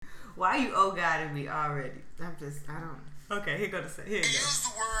Why you God me already? I don't. Okay, here go. Use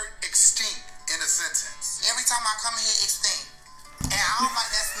the word extinct in a sentence. Every time I come here, extinct. And I don't like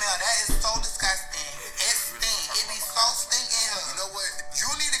that smell. That is so disgusting. It stink. It be so stinking. You know what? You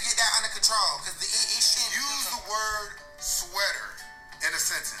need to get that under control. Because it shouldn't. Use the word sweater in a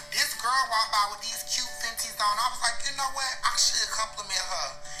sentence. This girl walked by with these cute Fenties on. I was like, you know what? I should compliment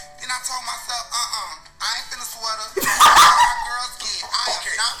her. Then I told myself, I ain't finna sweater. My girls get. I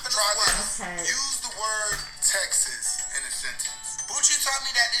am not finna sweater. Okay. Use the word Texas in a sentence. Bucci told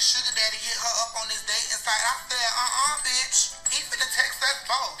me that this sugar daddy hit her up on this dating site. I said, bitch. He finna text us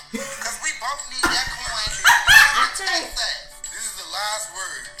both. Because we both need that coin. Text us. This is the last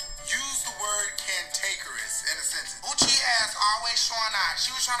word. Use the word cantankerous in a sentence. Bucci ass always showing out. She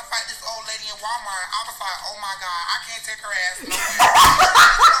was trying to fight this old lady in Walmart. I was like, oh my God, I can't take her ass nowhere.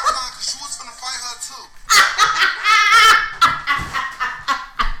 Because she was finna fight her too.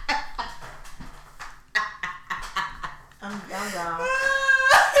 I'm gone.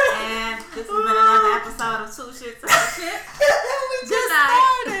 And this has been another episode of Two Shits and Shit. We just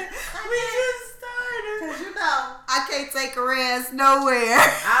started. Because you know, I can't take her ass nowhere.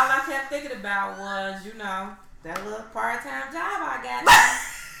 All I kept thinking about was, that little part-time job I got.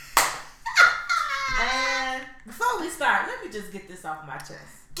 And before we start, let me just get this off my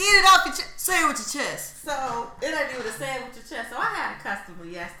chest. Get it off your chest. Say it with your chest. So, it ain't even to say it with your chest. So, I had a customer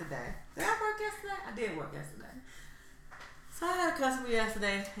yesterday. Did I work yesterday? I did work yesterday. So, I had a customer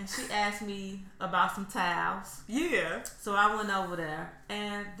yesterday, and she asked me about some towels. Yeah. So, I went over there,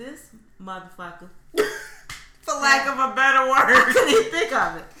 and this motherfucker, for lack of a better word, I couldn't even think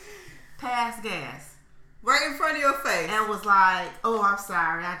of it, passed gas. Right in front of your face. And was like, oh, I'm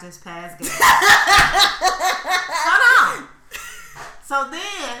sorry, I just passed gas. Hold on. So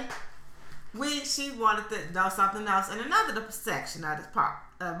then, she wanted to know something else in another section of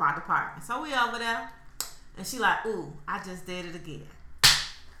my department. So we over there, and she like, ooh, I just did it again.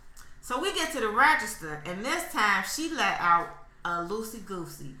 So we get to the register, and this time she let out a loosey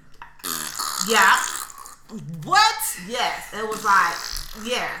goosey. Yeah. What? Yes. It was like,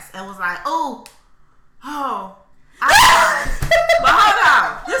 oh. I'm sorry. But hold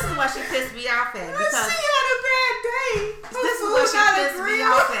on. This is what she pissed me off at. Because she had a bad day. This is what she pissed me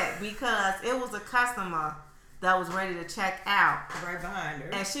off at. Because it was a customer that was ready to check out. Right behind her.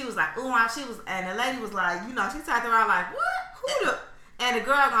 And she was like, ooh, and the lady was like, she turned around like, what? And the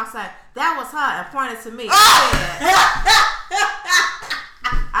girl gonna say, that was her, and pointed to me.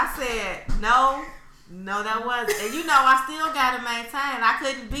 I said, no, that wasn't. And I still gotta maintain. I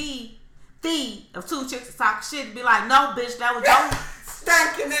couldn't be of two chicks talking shit and be like, no, bitch, that was your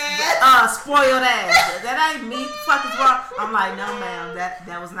stinking ass, spoiled ass. That ain't me. The fuck is wrong? I'm like, no, ma'am,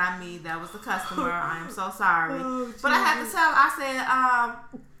 that was not me. That was the customer. I am so sorry. But I had to tell her.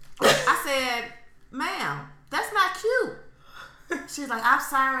 I said, ma'am, that's not cute. She's like, I'm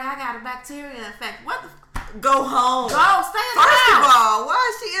sorry, I got a bacteria infection. What the? Go home. Go, stay in the First house. of all, why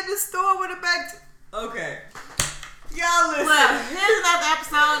is she in the store with a bacteria? Okay. Y'all listen. Well, here's another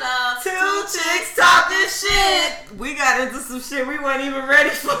episode of Two Chicks Talking Shit. We got into some shit we weren't even ready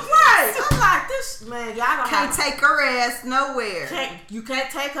for. Right. I'm like, this, man, y'all don't can't take her ass nowhere. You can't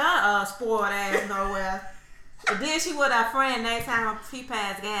take her spoiled ass nowhere. But then she with her friend, next time she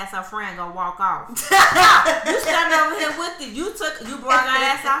passed gas, her friend gonna walk off. You standing over here with it. You brought her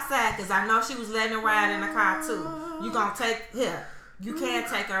ass outside because I know she was letting her ride in the car too. You gonna take here. You can't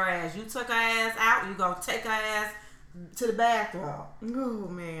take her ass. You took her ass out. You gonna take her ass to the bathroom. Oh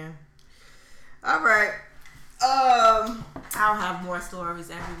man. All right. I'll have more stories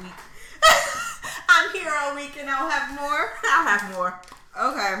every week. I'm here all week and I'll have more. I'll have more.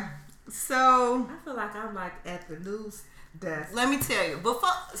 Okay. So I feel like I'm like at the news desk. Let me tell you.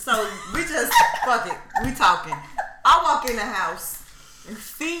 So we just fuck it. We talking. I walk in the house and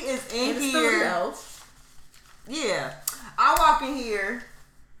Fee is in here. Yeah. I walk in here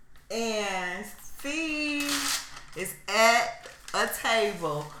and Fee is at a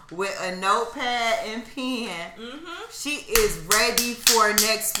table with a notepad and pen. Mm-hmm. She is ready for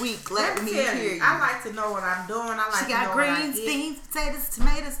next week. Let me hear you. I like to know what I'm doing. I like she to know got what I greens, get. beans, potatoes,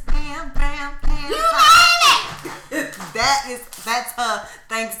 tomatoes, ham. You made it! That's her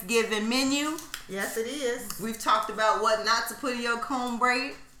Thanksgiving menu. Yes, it is. We've talked about what not to put in your comb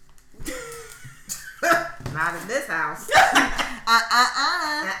braid. Not in this house.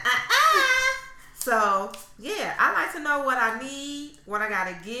 So, yeah, I like to know what I need, what I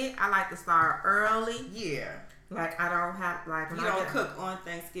gotta get. I like to start early. Yeah. Like, I don't have, like... You don't cook on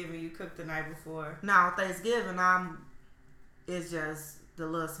Thanksgiving, you cook the night before. No, Thanksgiving, it's just the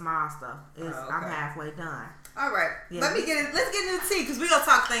little small stuff. I'm halfway done. All right. Yeah. Let's get into the tea because we gonna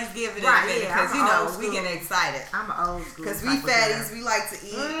talk Thanksgiving Right, in a minute yeah, because we get excited. I'm an old school. Because we fatties, we like to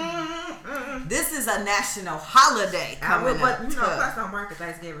eat. This is a national holiday coming up. But plus I'm working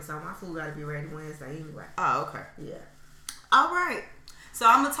Thanksgiving, so my food gotta be ready Wednesday anyway. Oh, okay. Yeah. All right. So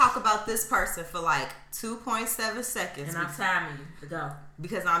I'm gonna talk about this person for like 2.7 seconds. And I'm timing you to go.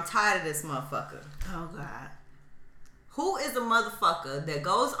 Because I'm tired of this motherfucker. Oh God. Who is a motherfucker that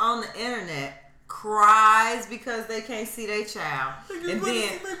goes on the internet, cries because they can't see their child, and then my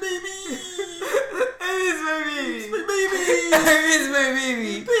baby. It's my baby. It's my baby. It's my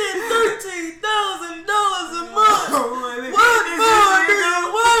baby. Paying $13,000 a month. What more do you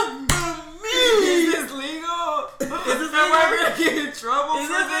want from me? Is this legal? Is this legal? Am I gonna get in trouble Is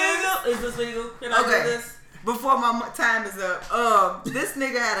for this this? legal? Is this legal? Can I do this? Before my time is up, this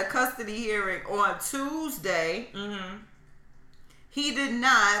nigga had a custody hearing on Tuesday. Mm-hmm. He did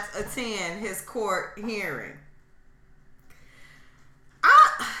not attend his court hearing.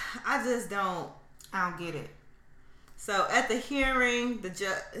 I just don't. I don't get it. So at the hearing,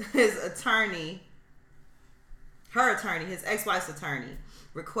 his attorney, his ex-wife's attorney,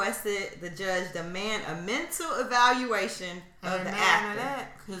 requested the judge demand a mental evaluation of the actor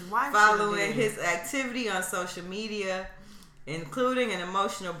following his activity on social media, including an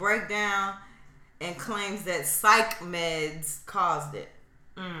emotional breakdown, and claims that psych meds caused it.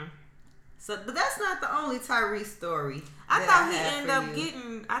 So, but that's not the only Tyrese story. I thought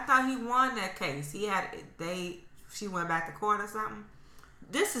he won that case. She went back to court or something.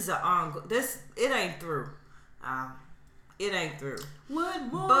 This is it ain't through. It ain't through. What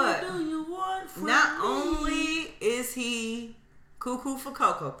more do you want from me? Not only is he cuckoo for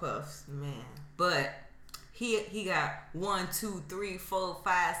Cocoa Puffs, man, but he got $1, $2, $3, $4, $5,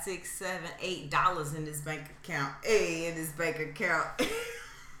 $6, $7, $8 in his bank account.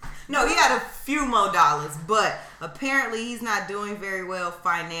 No, he had a few more dollars, but apparently he's not doing very well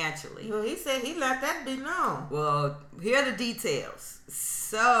financially. Well, he said he let that be known. Well, here are the details.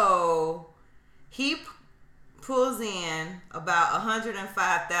 So he pulls in about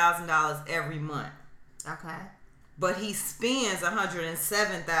 $105,000 every month. Okay. But he spends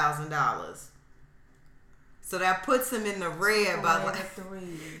 $107,000. So that puts him in the red by like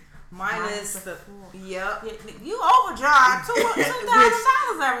minus the yep. You overdrive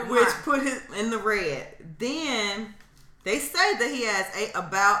 $2,000 every month, which put him in the red. Then they say that he has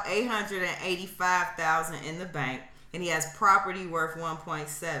about $885,000 in the bank, and he has property worth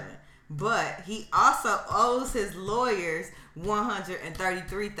 $1.7. But he also owes his lawyers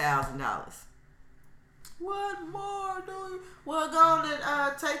 $133,000. What more do you? We're going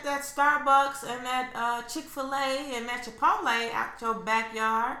to take that Starbucks and that Chick-fil-A and that Chipotle out your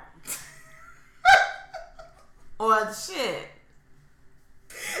backyard. Or the shit.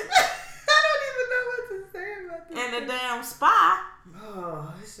 I don't even know what to say about this. And the damn spa.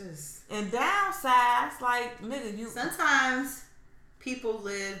 Oh, it's just. And downsize, like, nigga, you. Sometimes people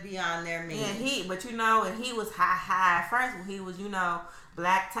live beyond their means. And he was high at first when he was,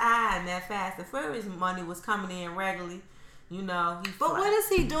 black tie and that Fast and Furious money was coming in regularly. But what is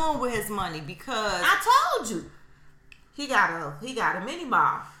he doing with his money? Because I told you, he got a mini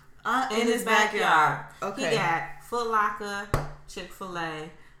bar in his backyard. Okay, he got Foot Locker,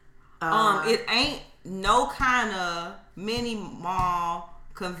 Chick-fil-A. It ain't no kind of mini mall,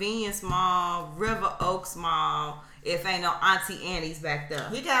 convenience mall, River Oaks Mall. If ain't no Auntie Annie's back there.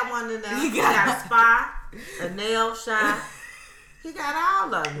 He got one in there. He got a spa, a nail shop. He got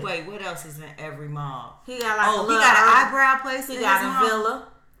all of it. Wait, what else is in every mall? He got he got an eyebrow place. He got a villa.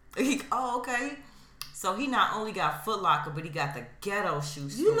 Okay. So he not only got Foot Locker, but he got the ghetto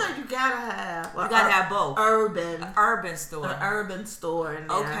shoe store. You gotta have. You gotta have both. Urban store. An urban store in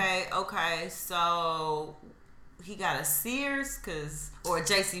there. Okay. So he got a Sears, or a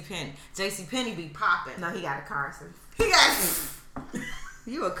JCPenney. JCPenney be popping. No, he got a Carson. He got.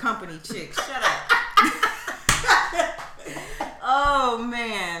 You a company chick. Shut up. Oh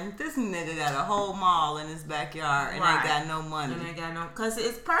man, this nigga got a whole mall in his backyard and ain't got no money. And ain't got no, cause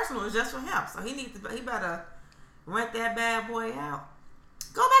it's personal. It's just for him. So he better rent that bad boy out.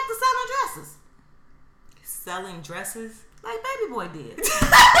 Go back to selling dresses. Selling dresses, like Baby Boy did.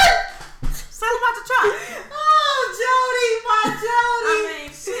 Sell them out the truck. Oh, Jody, my Jody. I mean,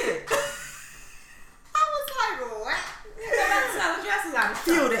 shit. I was like, what? Go back to selling dresses out the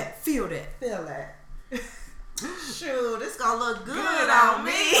truck. Feel that. Shoot, this gonna look good on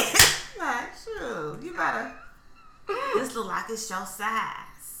me. Like, shoot, you better. This look like it's your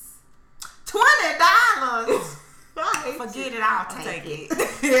size. $20. Forget it, I'll take it.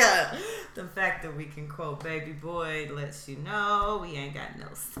 Yeah. The fact that we can quote Baby Boy lets you know we ain't got no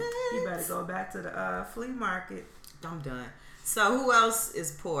sense. You better go back to the flea market. I'm done. So who else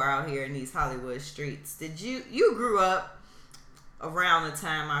is poor out here in these Hollywood streets? Did you grew up around the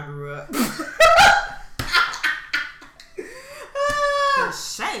time I grew up? The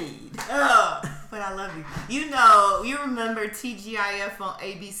shade. But I love you. You remember TGIF on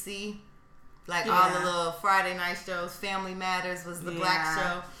ABC? Like all the little Friday night shows. Family Matters was the black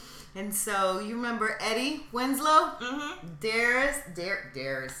show. And so you remember Eddie Winslow? Mm-hmm. Darius.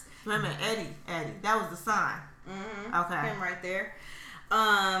 Wait a minute, Eddie. That was the son. Mm-hmm. Okay. Him right there.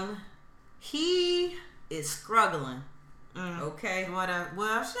 He is struggling. Okay.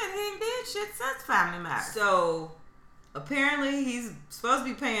 Well, shit, he ain't did shit since Family Matters. So apparently he's supposed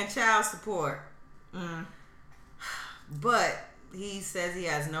to be paying child support. But he says he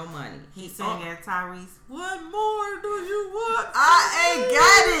has no money. He's singing Tyrese. What more do you want? I ain't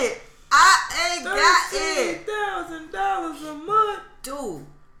got it. $13,000 a month, dude.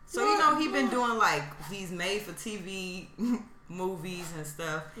 So he been doing like these made for TV movies and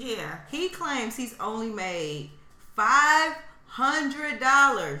stuff. Yeah. He claims he's only made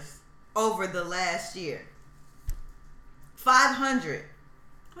 $500 over the last year. 500.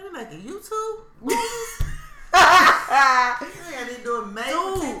 What are you making? YouTube?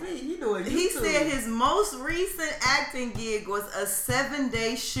 He said his most recent acting gig was a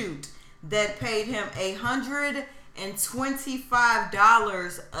 7-day shoot that paid him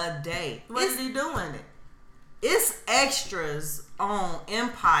 $125 a day. What is he doing it? It's extras on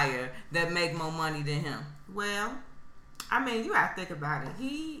Empire that make more money than him. Well, I mean, you gotta think about it.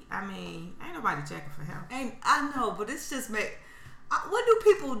 Ain't nobody checking for him. I know, but it's just what do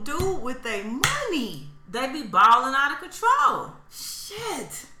people do with their money? They be balling out of control.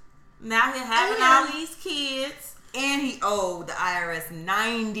 Shit. Now he's having all these kids. And he owed the IRS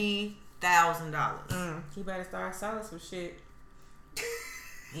 $90,000. He better start selling some shit.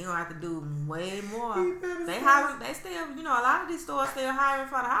 He gonna have to do way more. They still, a lot of these stores still hiring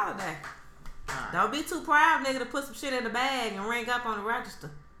for the holiday. Don't be too proud, nigga, to put some shit in the bag and ring up on the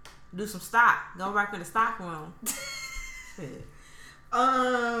register. Do some stock. Go back in the stock room. Shit.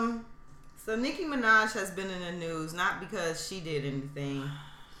 So Nicki Minaj has been in the news, not because she did anything,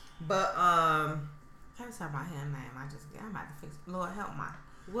 but every time I hear a name, I'm about to fix it. Lord help my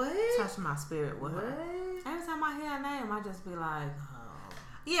touch my spirit with her. Every time I hear a name, I just be like, oh.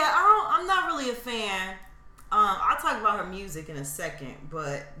 Yeah, I'm not really a fan. I'll talk about her music in a second,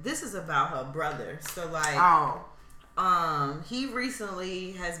 but this is about her brother. So he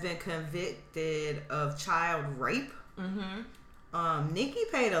recently has been convicted of child rape. Mm-hmm. Nicki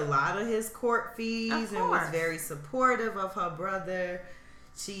paid a lot of his court fees and was very supportive of her brother.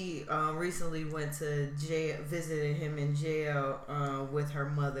 She recently went to jail, visited him in jail with her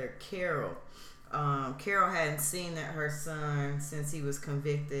mother, Carol. Carol hadn't seen her son since he was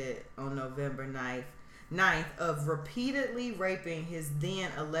convicted on November 9th of repeatedly raping his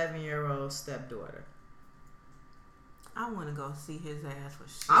then 11-year-old stepdaughter. I want to go see his ass for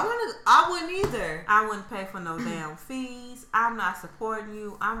shit. I wouldn't either. I wouldn't pay for no damn fees. I'm not supporting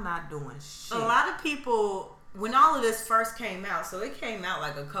you. I'm not doing shit. A lot of people, when all of this first came out, so it came out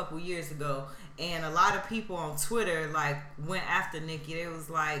like a couple years ago, and a lot of people on Twitter went after Nicki. It was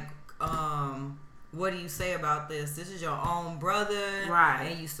like, what do you say about this? This is your own brother, right?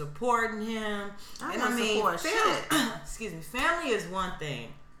 And you supporting him. Family is one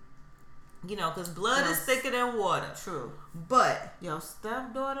thing. Because blood is thicker than water. True. But your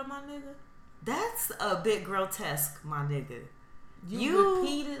stepdaughter, my nigga, that's a bit grotesque, my nigga. You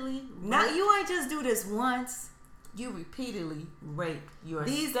repeatedly you ain't just do this once. You repeatedly rape your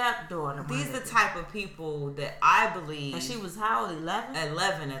stepdaughter. These are the type of people that I believe. And she was how old? 11?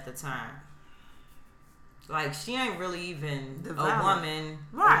 11 at the time. Like, she ain't really even developed. A woman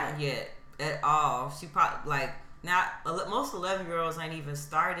yet at all. She probably most 11-year-olds ain't even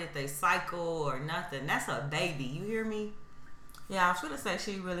started they cycle or nothing. That's a baby. You hear me? Yeah, I was gonna say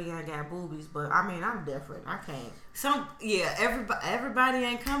she really ain't got boobies, but I'm different. I can't. Everybody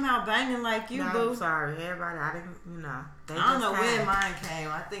ain't come out banging like you, boo. I'm sorry, everybody. I didn't. I don't know when mine came.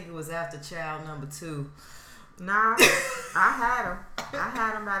 I think it was after child number 2. Nah, I had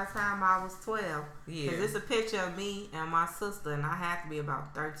them by the time I was 12. Yeah. Cause it's a picture of me and my sister, and I had to be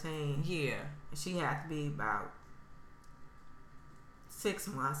about 13. Yeah. And she had to be about 6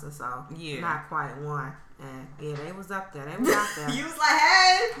 months or so. Yeah. Not quite 1. And yeah, they was up there. They was out there. You was like,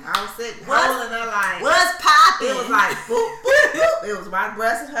 hey. I was sitting holding her like. What's poppin'? It was like, boop, boop, boop. It was my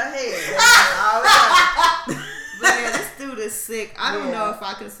breast and her head. But yeah, this dude is sick. I don't know if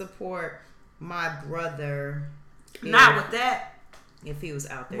I can support my brother. Not with that. if he was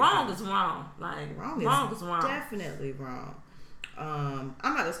out there. Wrong is wrong. Like wrong is wrong. Definitely wrong. I'm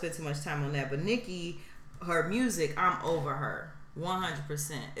not gonna spend too much time on that, but Nicki, her music, I'm over her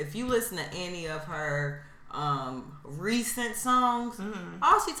 100%. If you listen to any of her recent songs,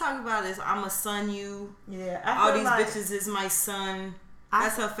 all she talking about is "I'ma son you." Yeah, all these bitches is my son.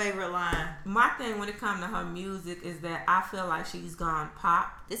 That's her favorite line. My thing when it comes to her music is that I feel like she's gone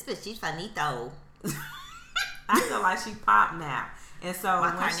pop. This bitch, she's finito. I feel like she pop now, and so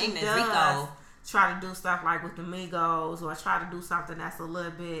My when she name is does Rico. try to do stuff like with the Migos or try to do something that's a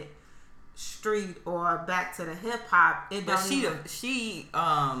little bit street or back to the hip hop, it But don't. she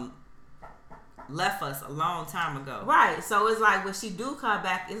left us a long time ago. Right, so it's like when she do come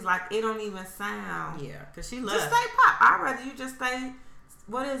back, it's like it don't even sound. Yeah, because she left. Just stay pop. I'd rather you just stay.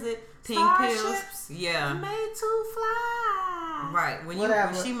 What is it? Pink Starships Pills. Yeah. Made to fly. Right. When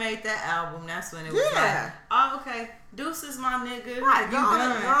she made that album, that's when it was like, oh, okay, Deuces, my nigga. Right. You Go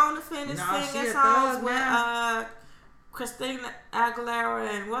on to finish singing songs with Christina Aguilera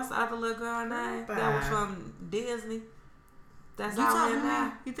and what's the other little girl name? That was from Disney. That's you all talking in to me?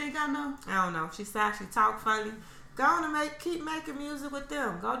 now. You think I know? I don't know. She said she talk funny. Go on and keep making music with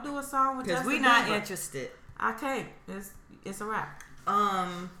them. Go do a song with Justin Because we not Bieber. interested. I can't. It's a wrap.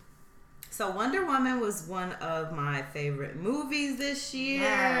 So Wonder Woman was one of my favorite movies this year.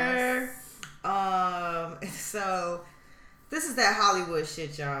 Yes. So this is that Hollywood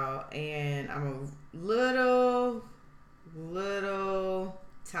shit, y'all, and I'm a little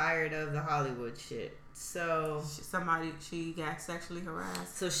tired of the Hollywood shit. So She got sexually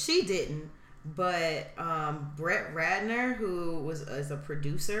harassed. So she didn't, but Brett Ratner, who is a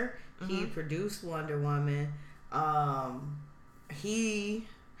producer, he produced Wonder Woman. He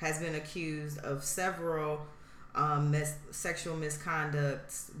has been accused of several sexual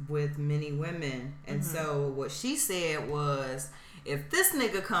misconducts with many women. And so what she said was, if this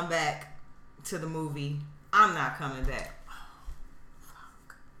nigga come back to the movie, I'm not coming back.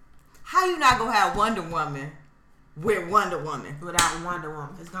 Fuck. How you not gonna have Wonder Woman with Wonder Woman? Without Wonder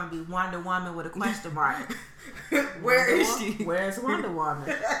Woman. It's gonna be Wonder Woman with a question mark. Where is she? Where's Wonder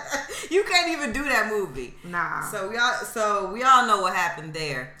Woman? You can't even do that movie. Nah. So we all know what happened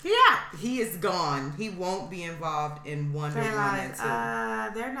there. Yeah. He is gone. He won't be involved in Wonder Woman 2.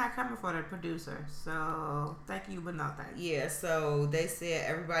 They're not coming for the producer. So thank you, but no thank you. Yeah, so they said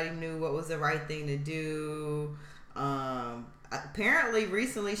everybody knew what was the right thing to do. Apparently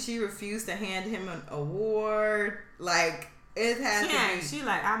recently she refused to hand him an award. Like, it had to be. She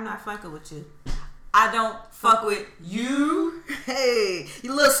like, I'm not fucking with you. I don't fuck with you. Hey,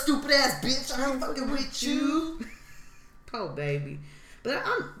 you little stupid ass bitch. I ain't fucking with you. Oh, baby. But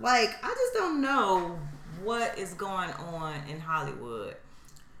I'm like, I just don't know what is going on in Hollywood.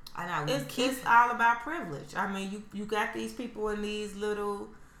 It's all about privilege. I mean, you got these people in these little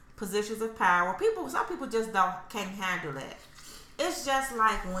positions of power. Some people just can't handle that. It's just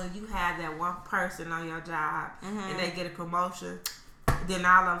like when you have that one person on your job and they get a promotion, then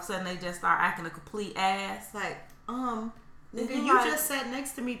all of a sudden they just start acting a complete ass. Like, nigga, you like, just sat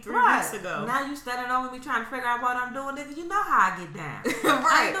next to me 3 weeks ago. Now you standing over me trying to figure out what I'm doing, nigga. You know how I get down. Right.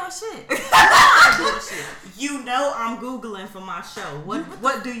 I ain't doing shit. I ain't doing shit. You know I'm Googling for my show.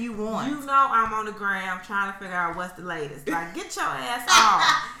 What do you want? You know I'm on the gram trying to figure out what's the latest. Like, get your ass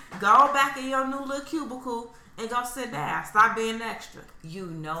off. Go back in your new little cubicle and go sit down. Stop being extra. You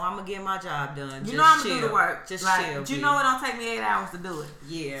know I'm gonna get my job done. You know I'm gonna do the work. Just like, chill. You know it don't take me 8 hours to do it.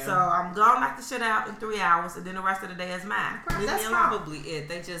 Yeah. So I'm gonna knock the shit out in 3 hours, and then the rest of the day is mine. That's probably it.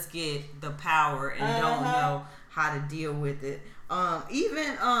 They just get the power and don't know how to deal with it.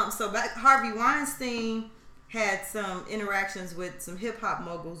 So back Harvey Weinstein had some interactions with some hip hop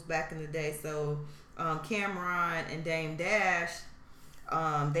moguls back in the day. So Cameron and Dame Dash.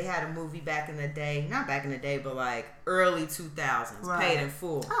 They had a movie back in the day, not back in the day, but like early 2000s, right. Paid in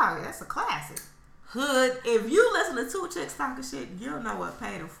Full. Oh, that's a classic. Hood. If you listen to two chicks talking shit, you'll know what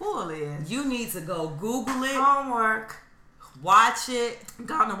Paid in Full is. You need to go Google it. Homework. Watch it.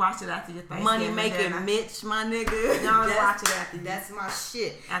 Go on and watch it after your Thanksgiving Money making dinner. Mitch, my nigga. Go on and watch it after That's my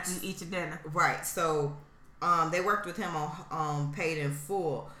shit. After you eat your dinner. Right. So, they worked with him on Paid in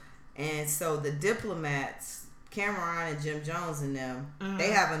Full, and so the Diplomats. Cameron and Jim Jones and them,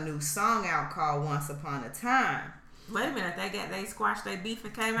 they have a new song out called Once Upon a Time. Wait a minute, they squashed their beef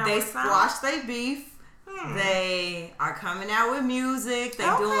and came out They with a song? squashed their beef. They are coming out with music. They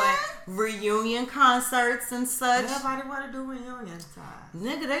doing reunion concerts and such. Everybody want to do reunion time.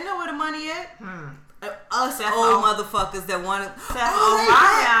 Nigga, they know where the money at. Us Seth old motherfuckers that want to.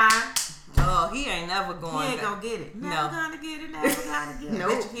 Oh, he ain't never going. He ain't gonna get it. Never gonna get it. Never gonna get it.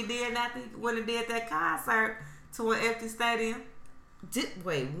 Nope. Bitch, if he did nothing, when he did that concert to an empty stadium.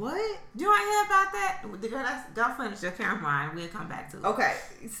 Wait, what? You ain't hear about that? Go finish your camera and we'll come back to it. Okay,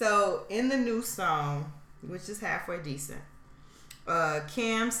 so in the new song, which is halfway decent,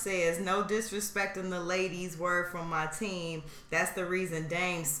 Kim says, "No disrespecting the ladies, word from my team. That's the reason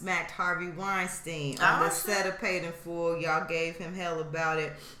Dame smacked Harvey Weinstein on the set of Paid in Full. Y'all gave him hell about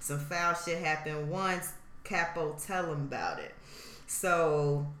it. Some foul shit happened once. Capo, tell him about it."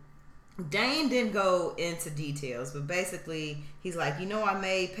 So Dame didn't go into details, but basically he's like, I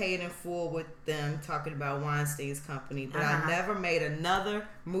made Paid in Full with them, talking about Weinstein's company, but I never made another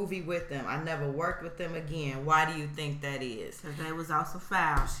movie with them. I never worked with them again. Why do you think that is? Because they was also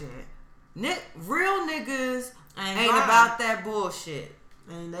foul shit. Real niggas ain't about that bullshit.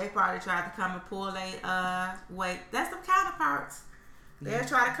 And they probably tried to come and pull their weight. That's them counterparts. They'll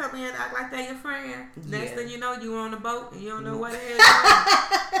try to come in and act like they your friend. Next thing you know, you on the boat and you don't know what the hell you're doing.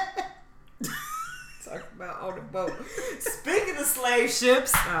 Talk about on the boat. Speaking of slave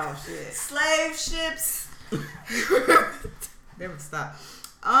ships. Oh shit. Slave ships. Never stop.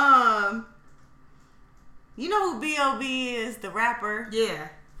 You know who B.O.B. is, the rapper? Yeah.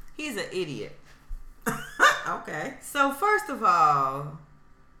 He's an idiot. Okay. So first of all,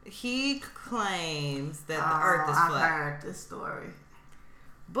 he claims that the earth is flat. I've heard this story.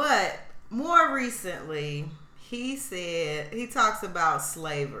 But more recently, he talks about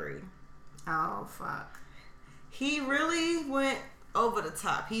slavery. Oh, fuck. He really went over the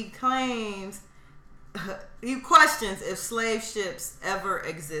top. He claims, he questions if slave ships ever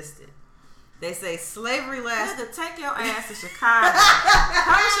existed. They say slavery lasted. Nigga, take your ass to Chicago.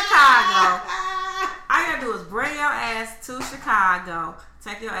 Come to Chicago. All you gotta do is bring your ass to Chicago.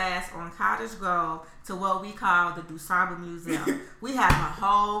 Take your ass on Cottage Grove to what we call the Dusaba Museum. We have a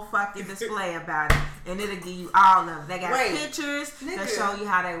whole fucking display about it, and it'll give you all of it. They got pictures that show you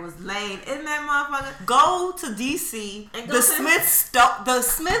how they was laid in that motherfucker. Go to DC. And the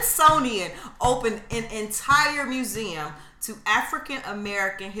Smithsonian opened an entire museum to African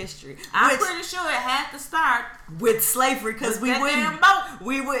American history. I'm pretty sure it had to start with slavery, because we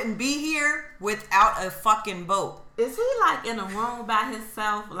wouldn't be here without a fucking boat. Is he like in a room by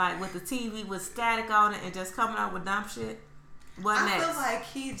himself, like with the TV with static on it and just coming up with dumb shit? What next? I feel like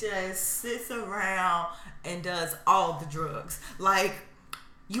he just sits around and does all the drugs. Like,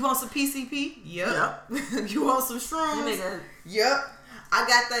 you want some PCP? Yep. You want some shrooms? Yep. I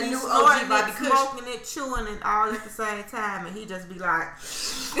got that new OG Bobby Kush. Smoking it, chewing it all at the same time, and he just be like,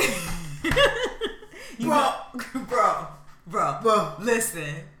 bro,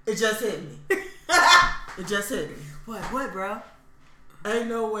 listen. It just hit me. It just hit me. What, bro? Ain't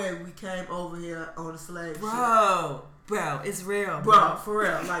no way we came over here on a slave ship. Bro, it's real. Bro, for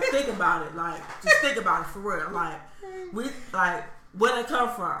real. Like, think about it. Like, just think about it for real. Like, where they come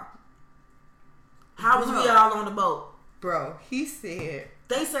from? How was we all on the boat? Bro, he said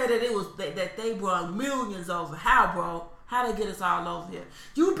they say that it was that they brought millions over. How, bro? How they get us all over here?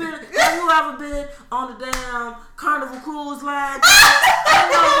 Have you ever been on the damn Carnival Cruise Line?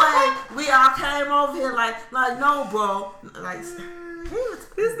 Ain't no way we all came over here like no, bro. Like,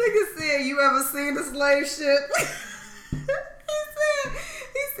 this nigga said, you ever seen a slave ship?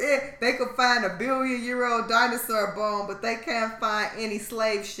 He said they could find a 1 billion-year-old dinosaur bone, but they can't find any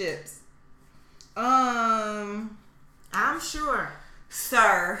slave ships. I'm sure,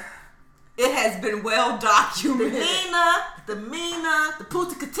 sir, it has been well documented. The Mina, the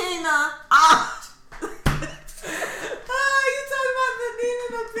Punta Catina. You talking about the Nina,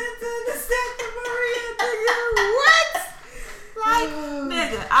 the Pinta, the Santa Maria, nigga? What?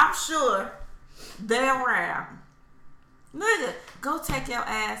 Nigga, I'm sure they're around. Nigga, go take your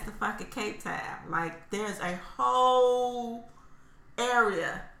ass to fucking Cape Town. Like, there's a whole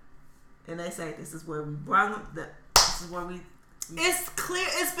area, and they say this is where we brought them. This is where we. It's clear.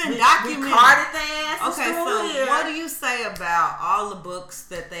 It's been documented. We carted their ass. Okay, so what do you say about all the books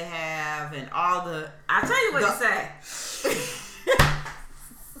that they have and all the? I'll tell you what to say,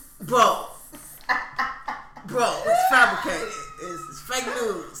 bro. It's fabricated. It's fake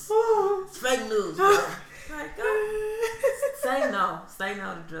news. It's fake news, bro. Say no. Say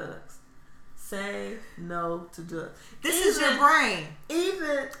no to drugs. Say no to drugs. This is your brain.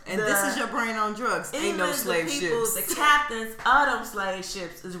 This is your brain on drugs. Ain't no slave ships. The captains of them slave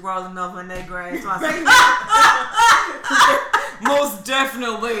ships is rolling over in their graves. Most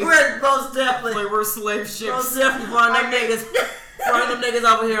definitely. We're slave ships. Most definitely one of them niggas. One of them niggas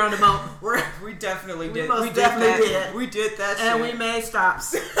over here on the boat. We definitely did. We definitely did. We did that shit. And we made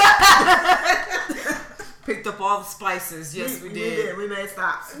stops. Picked up all the spices. Yes, we did. We made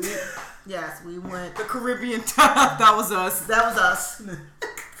stops. Yes, we went. The Caribbean time. That was us.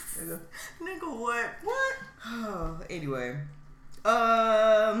 Nigga, what? Oh, anyway.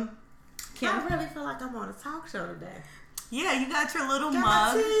 Kim. I really feel like I'm on a talk show today. Yeah, you got your little Got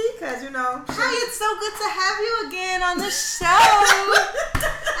mug. my tea, cause you know. Hi, it's so good to have you again on the show.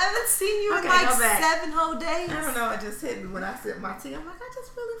 I haven't seen you in like 7 whole days. I don't know, it just hit me when I sip my tea. I'm like, I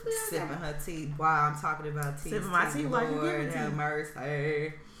just really feel sipping her tea while I'm talking about tea. Sipping my tea while you giving tea. Have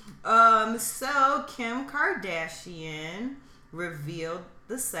mercy. So Kim Kardashian revealed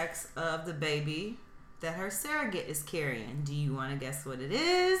the sex of the baby that her surrogate is carrying. Do you want to guess what it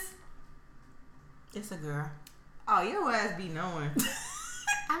is? It's a girl. Oh, your ass be knowing.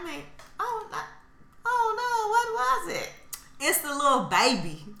 I mean, oh no, what was it? It's the little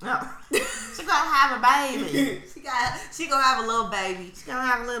baby. Oh. She gonna have a baby. she gonna have a little baby. She gonna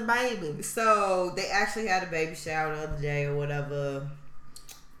have a little baby. So they actually had a baby shower the other day or whatever.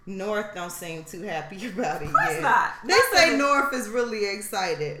 North don't seem too happy about it yet. Not. They say North is really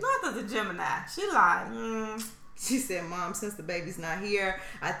excited. North is a Gemini. She like, She said, Mom, since the baby's not here,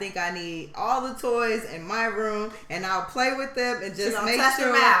 I think I need all the toys in my room and I'll play with them and just make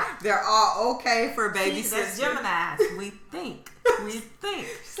sure they're all okay for baby sister. That's Geminis. We think.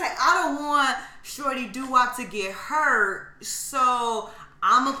 She's like, I don't want Shorty Doo-Wop to get hurt, so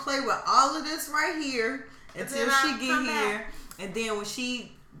I'm going to play with all of this right here until she get here. Back. And then when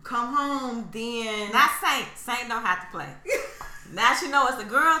she come home, then... Not Saint. Saint don't have to play. Now she know it's a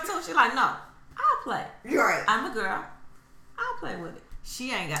girl too. She like, no. I'll play. Right. I'm a girl. I'll play with it.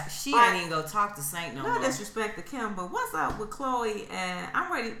 She ain't even go talk to Saint no more. No disrespect to Kim, but what's up with Chloe and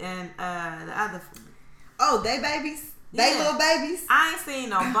I'm ready and the other? Oh, they babies. They little babies. I ain't seen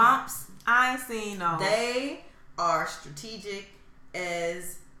no bumps. I ain't seen no. They are strategic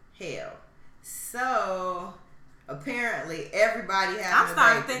as hell. So apparently everybody having I'm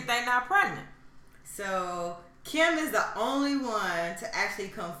starting to think they not pregnant. So Kim is the only one to actually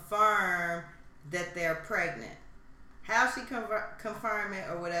confirm that they're pregnant. How she confirm it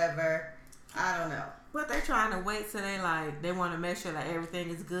or whatever, I don't know. But they trying to wait till they want to make sure that everything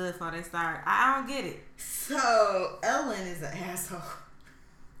is good before they start. I don't get it. So Ellen is an asshole.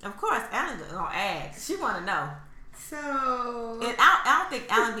 Of course, Ellen gonna ask. She want to know. So and I don't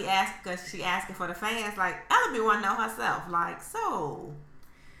think Ellen be asking because she asking for the fans. Like Ellen be want to know herself. Like so.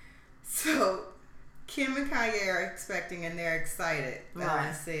 Kim and Kanye are expecting and they're excited. Right.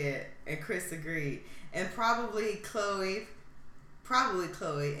 Ellen said, and Chris agreed, and probably Chloe,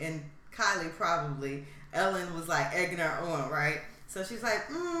 and Kylie probably. Ellen was like egging her on, right? So she's like,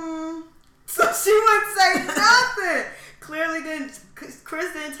 So she wouldn't say nothing. Clearly didn't.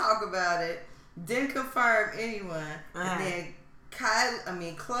 Chris didn't talk about it. Didn't confirm anyone. And then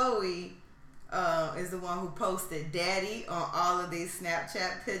Chloe is the one who posted daddy on all of these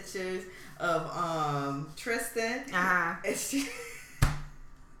Snapchat pictures of Tristan. And she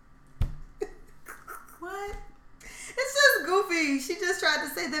what? It's just goofy. She just tried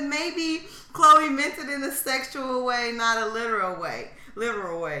to say that maybe Chloe meant it in a sexual way, not a literal way.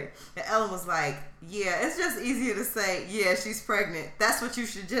 And Ellen was like, yeah, it's just easier to say, yeah, she's pregnant. That's what you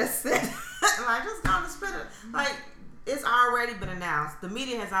should just say. Like, just gonna spit it. Like, it's already been announced. The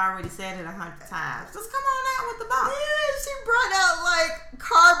media has already said it 100 times. Just come on out with the bump. Yeah, she brought out like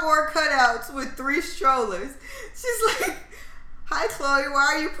cardboard cutouts with 3 strollers. She's like, hi Chloe,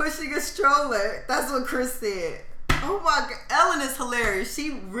 why are you pushing a stroller? That's what Chris said. Oh my God, Ellen is hilarious.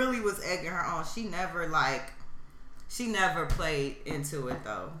 She really was egging her on. She never played into it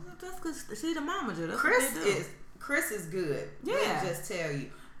though. That's because she the momager. Chris is good. Yeah. Let me just tell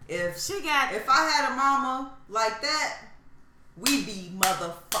you, if I had a mama like that, we'd be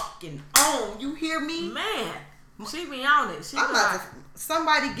motherfucking on. You hear me? Man, she be on it.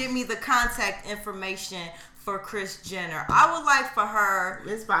 Somebody give me the contact information for Kris Jenner. I would like for her.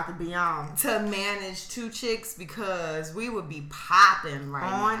 It's about to be on to manage 2 chicks because we would be popping right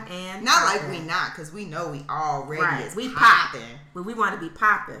on now. And not popping. Like we not because we know we already right. is we popping. But we want to be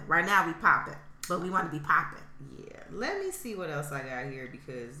popping. Right now we popping, but we want to be popping. Yeah. Let me see what else I got here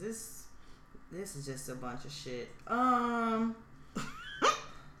because this is just a bunch of shit.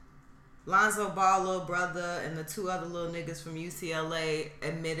 Lonzo Ball little brother and the 2 other little niggas from UCLA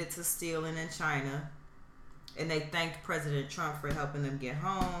admitted to stealing in China. And they thanked President Trump for helping them get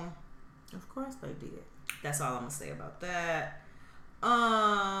home. Of course they did. That's all I'm going to say about that.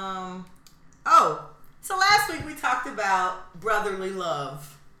 So last week we talked about brotherly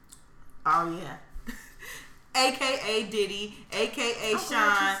love. Oh, yeah. A.K.A. Diddy, A.K.A.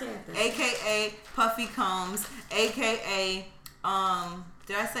 Sean, A.K.A. Puffy Combs, A.K.A.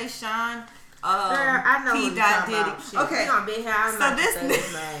 Did I say Sean? I know P. Diddy. Okay. Gonna be here. So this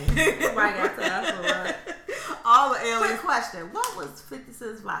name. Nobody got time for what? All the aliens. Quick question. What was 50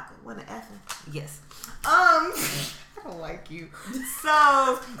 Cent's vodka? What an effing? Yes. I I don't like you.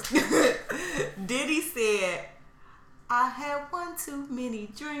 So, Diddy said, I had one too many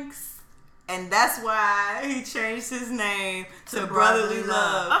drinks. And that's why he changed his name to Brotherly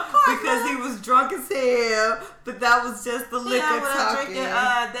Love. Of course, because he was drunk as hell, but that was just the liquor talking.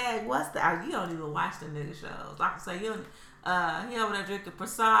 Drinking, what's the? You don't even watch the nigga shows. Like I say, he over there drinking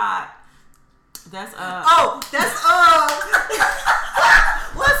Prasad. That's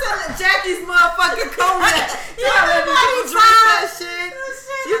what's in Jackie's motherfucking cognac? Everybody drink that shit.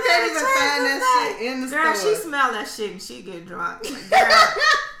 You can't even find that shit in the girl, store. she smell that shit and she get drunk. Like,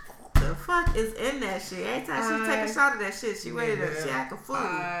 girl, the fuck is in that shit? Every time she take a shot of that shit, she ready to act a fool.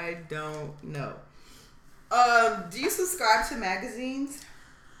 I don't know. Do you subscribe to magazines?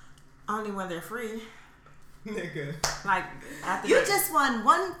 Only when they're free. Nigga. Like after you just won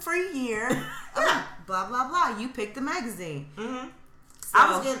 1 free year. Blah blah blah. You picked the magazine. Mm-hmm. So,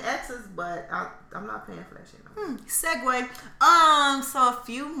 I was getting X's, but I'm not paying for that shit. No. Segue. So a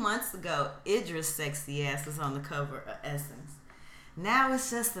few months ago, Idris' sexy ass was on the cover of Essence. Now it's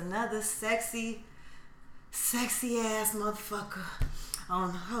just another sexy ass motherfucker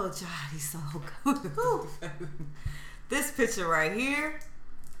on. Oh God, he's so good. This picture right here.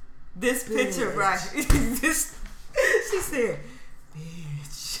 This picture right here. She said,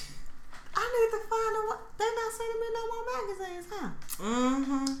 bitch. I need to find them. They not sending me no more magazines, huh?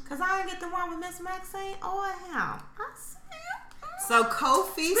 Mm-hmm. Cause I ain't get the one with Miss Maxine or him. I see it. So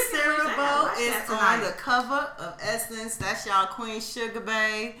Kofi Cerebral is tonight. on the cover of Essence. That's y'all Queen Sugar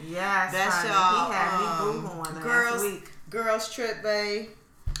Bae. Yes, that's honey. y'all. He had me boo-hooing last week. Girls Trip Bae.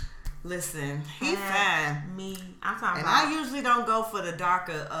 Listen, he fine. I'm talking and about. I usually don't go for the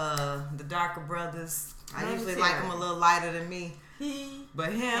darker brothers. I usually like them a little lighter than me.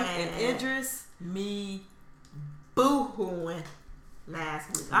 But him and Idris, me boo-hooing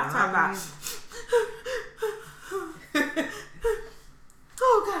last week. I'm talking about.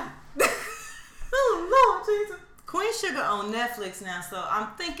 Oh God. Oh Lord Jesus. Queen Sugar on Netflix now, so I'm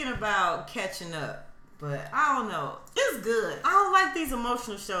thinking about catching up. But I don't know. It's good. I don't like these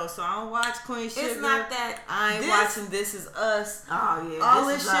emotional shows, so I don't watch Queen Sugar. It's not that. I ain't watching This Is Us. Oh yeah. All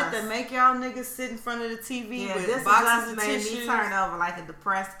this shit that make y'all niggas sit in front of the TV with boxes of tissues. Made me turn over like a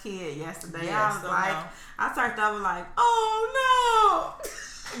depressed kid yesterday. Yeah, I was like, I turned over like, oh no.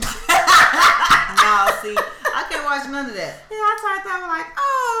 No, see, I can't watch none of that. Yeah, I turned over like,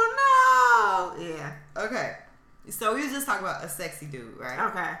 oh no. Yeah. Okay. So we was just talking about a sexy dude, right?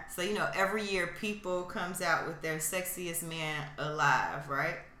 Okay. So every year People comes out with their sexiest man alive,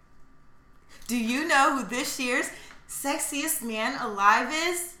 right? Do you know who this year's sexiest man alive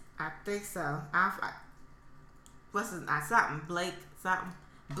is? I think so. What's his name? Something. Blake something.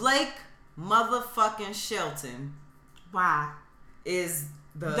 Blake motherfucking Shelton. Why? Is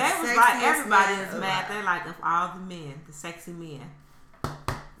the they was like everybody is mad. They like of all the men, the sexy men.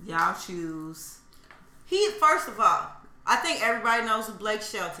 Y'all choose. First of all, I think everybody knows who Blake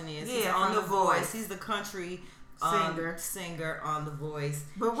Shelton is. Yeah, he's on The Voice. He's the country singer on The Voice.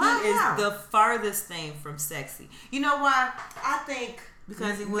 But why he is the farthest thing from sexy. You know why? I think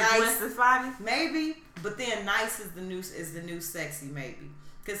because he was Nice, Gwen Stefani, maybe. But then Nice is the new sexy, maybe.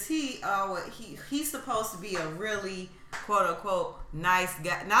 Because he's supposed to be a really quote unquote nice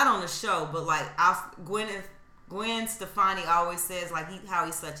guy, not on the show, but like Gwen Stefani always says like how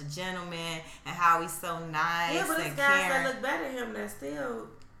he's such a gentleman and how he's so nice. Yeah, but and there's guys caring. that look better than him that still.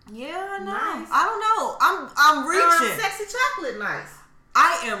 Yeah, no, nice. I don't know. I'm reaching. Sexy chocolate, nice.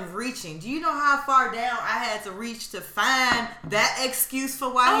 I am reaching. Do you know how far down I had to reach to find that excuse for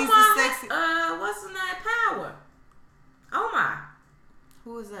why he's the sexy? What's his name? Power. Omar.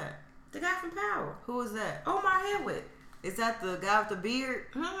 Who is that? The guy from Power. Who is that? Omar Hewitt. Is that the guy with the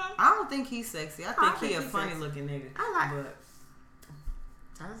beard? Mm-hmm. I don't think he's sexy. I think he's a funny looking nigga. I like but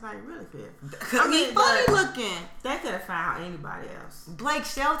that's like really good. I mean, funny looking. They could have found anybody else. Blake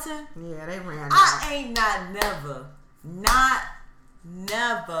Shelton? Yeah, they ran out. I ain't never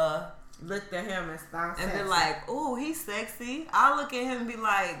looked at him and thought and be like, "Ooh, he's sexy." I look at him and be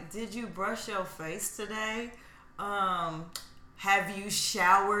like, "Did you brush your face today? Have you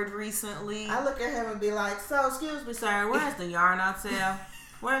showered recently?" I look at him and be like, "So, excuse me, sir, where's the yarn on sale?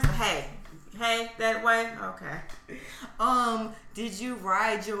 Where's the Hey, that way? Okay. Did you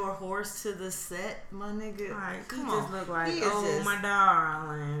ride your horse to the set, my nigga? Right, Come he on. just look like, my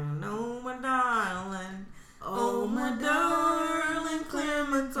darling, my darling, my darling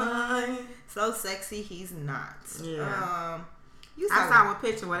Clementine." So sexy, he's not. Yeah. I saw a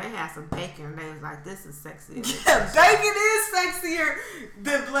picture where they had some bacon and they was like, "This is sexy." Yeah, bacon is sexier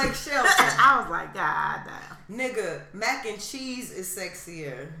than Blake Shelton. I was like, God damn. Nigga, mac and cheese is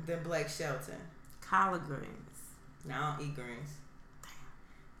sexier than Blake Shelton. Collard greens. No, I don't eat greens.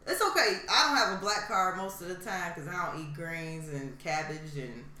 It's okay. I don't have a black card most of the time because I don't eat greens and cabbage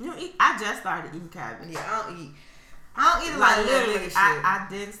and. You eat? I just started eating cabbage. Yeah, I don't eat a lot of that nigga shit. I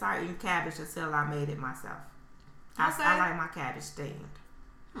didn't start eating cabbage until I made it myself. Okay. I like my cabbage steamed.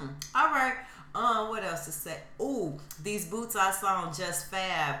 All right. What else to say? Ooh, these boots I saw on Just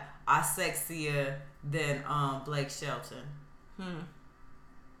Fab are sexier than Blake Shelton.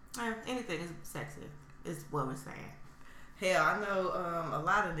 Anything is sexy is what we're saying. Hell, I know a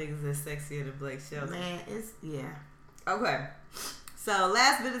lot of niggas that's sexier than Blake Shelton. Man, yeah. Okay. So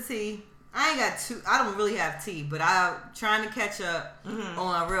last bit of tea. I don't really have tea, but I'm trying to catch up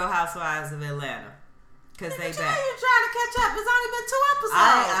on Real Housewives of Atlanta. Cause they back. You trying to catch up? It's only been 2 episodes.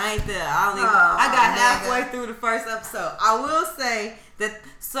 I ain't there. I got halfway through the first episode. I will say that.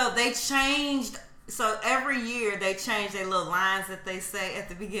 So they changed. So every year they change their little lines that they say at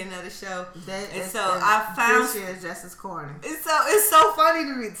the beginning of the show. I found this year is just as corny. It's so funny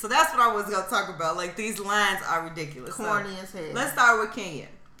to me. So that's what I was gonna talk about. Like these lines are ridiculous. Corny as hell. Let's start with Kenya.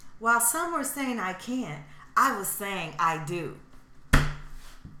 While some were saying I can't, I was saying I do.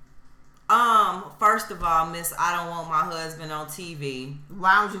 First of all, Miss, I don't want my husband on TV.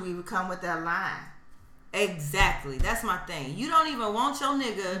 Why would you even come with that line? Exactly. That's my thing. You don't even want your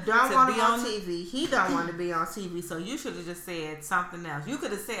nigga to be on TV. He don't want to be on TV, so you should have just said something else. You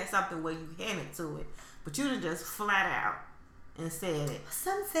could have said something where you hinted to it, but you'd have just flat out and said it.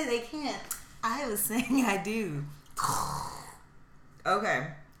 Some say they can't. I was saying I do. Okay.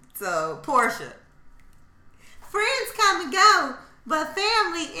 So, Portia. Friends come and go, but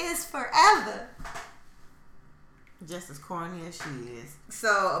family is forever. Just as corny as she is.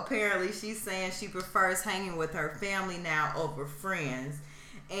 So apparently she's saying she prefers hanging with her family now over friends.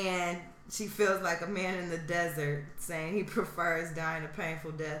 And she feels like a man in the desert, saying he prefers dying a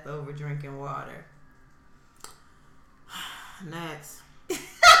painful death over drinking water. Next.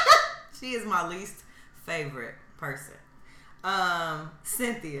 She is my least favorite person.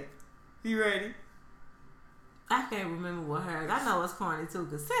 Cynthia. You ready? I can't remember what hers. I know it's corny too,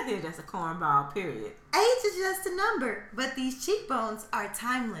 because Cynthia just a cornball, period. Age is just a number, but these cheekbones are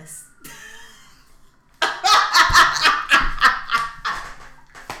timeless.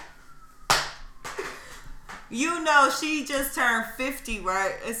 You know, she just turned 50,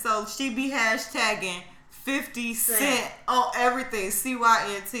 right? And so she be hashtagging 50 Cent on everything.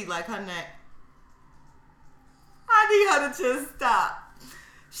 CYNT, like her neck. I need her to just stop.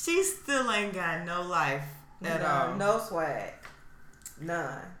 She still ain't got no life. At all. No swag.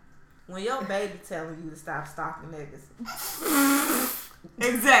 None. When your baby telling you to stop stalking niggas.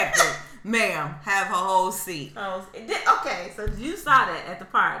 Exactly. Ma'am, have her whole seat. Oh, okay, so you saw that at the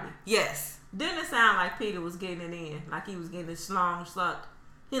party. Yes. Didn't it sound like Peter was getting it in? Like he was getting his schlong sucked?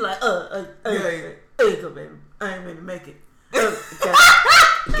 He like, hey, baby. I ain't meant to make it.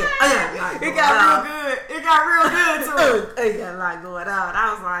 It got real good. It got real good to him. It got a lot going on.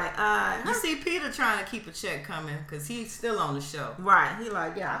 I was like, you see Peter trying to keep a check coming because he's still on the show. Right. He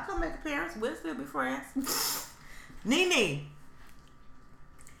like, yeah, I'll come make appearance. We'll still be friends. Nene.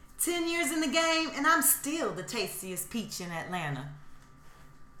 10 years in the game and I'm still the tastiest peach in Atlanta.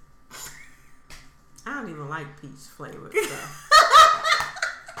 I don't even like peach flavored stuff.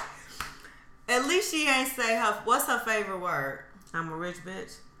 At least she ain't say what's her favorite word? I'm a rich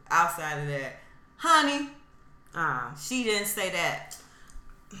bitch. Outside of that, honey. She didn't say that.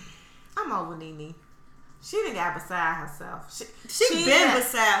 I'm over Nene. She done got beside herself. She been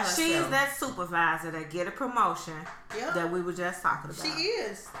beside herself. She's that supervisor that get a promotion that we were just talking about. She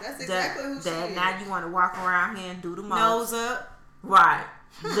is. That's exactly who she is. Now you want to walk around here and do the most. Nose up. Right.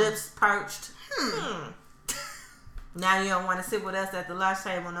 Lips perched. Now you don't want to sit with us at the lunch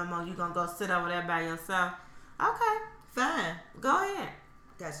table no more. You gonna go sit over there by yourself. Okay. Fine. Go ahead.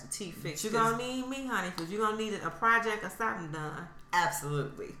 Got some teeth fixed. You gonna need me, honey, because you gonna need a project or something done.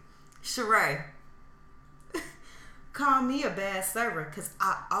 Absolutely. Sheree. Call me a bad server because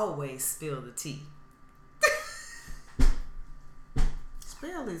I always spill the tea.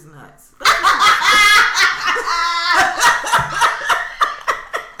 Spill these nuts.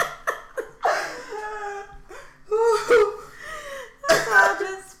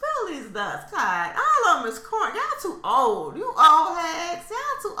 Just spill these nuts. God, all of them is corn. Y'all too old. You old hags.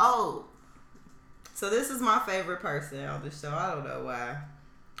 Y'all too old. So this is my favorite person on the show. I don't know why.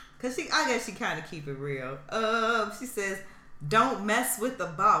 Cause I guess she kind of keep it real. She says, "Don't mess with the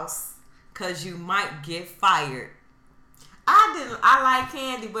boss, cause you might get fired." I like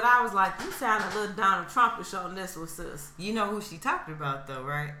Candy, but I was like, you sound a little Donald Trumpish on this one, sis. You know who she talked about though,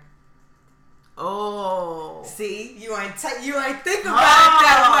 right? Oh, see, you ain't think about it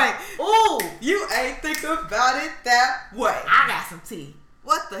that way. Ooh, you ain't think about it that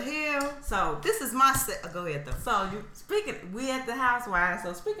is my go ahead though. So we at the Housewives.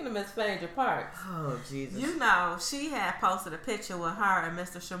 So speaking of Miss Phaedra Parks. Oh Jesus. You know, she had posted a picture with her and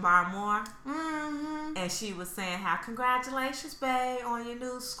Mr. Shamar Moore. Mm-hmm. And she was saying how congratulations, babe, on your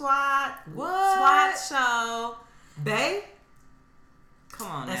new SWAT show. Babe? Come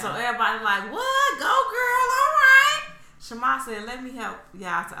on now. And so everybody like, what? Go girl, all right. Shamar said, let me help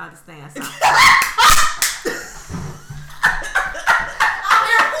y'all to understand something.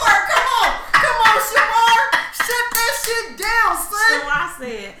 I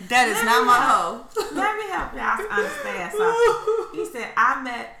said, that is not my hoe. Let me help y'all to understand something. He said, I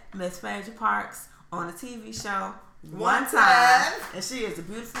met Miss Phaedra Parks on a TV show one time, and she is a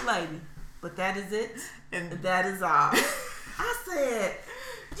beautiful lady. But that is it, and that is all. I said,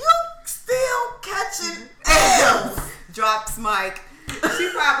 you still catching L's. Drops mic. She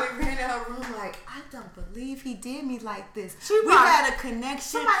probably ran in her room like, I don't believe he did me like this. We had a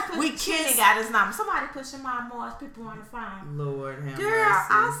connection. We kissed. Got his number. Somebody pushing my Moore's people on the phone. Lord have mercy. Girl,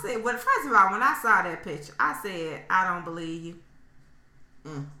 I said, well, first of all, when I saw that picture, I said, I don't believe you.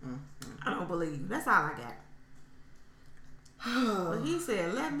 I don't believe you. That's all I got. But he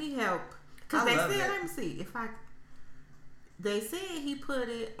said, let me help. Because they said, let me see. They said he put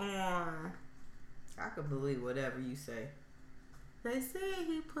it on. I could believe whatever you say. They said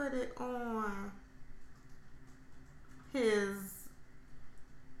he put it on his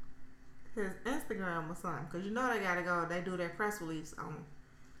Instagram or something. Because you know they got to go. They do their press release on.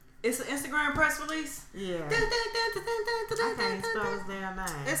 It's an Instagram press release? Yeah. I can't spell his damn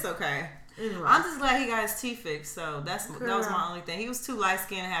name. It's okay. Anyway. I'm just glad he got his teeth fixed. So that was my only thing. He was too light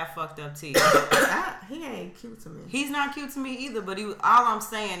skinned and have fucked up teeth. He ain't cute to me. He's not cute to me either. But all I'm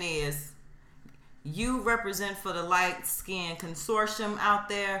saying is, you represent for the light skin consortium out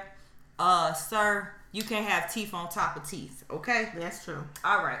there, sir. You can't have teeth on top of teeth, okay? That's true.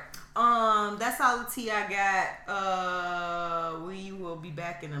 All right. That's all the tea I got. We will be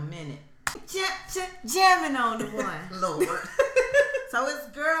back in a minute. Jamming on the one, Lord. So it's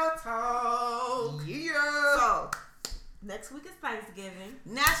girl talk. Yeah. So next week is Thanksgiving,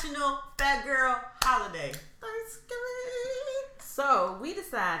 National Fat Girl Holiday. Thanksgiving. So we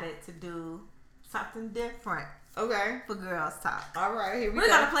decided to do something different. Okay. For girls talk. All right. Here We're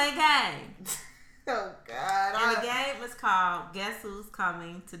gonna play a game. Oh God. And the game is called Guess Who's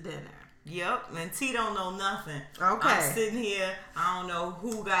Coming to Dinner. Yep. And T don't know nothing. Okay. I'm sitting here. I don't know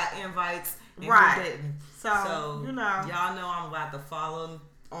who got invites and right. who didn't. So you know, y'all know I'm about to follow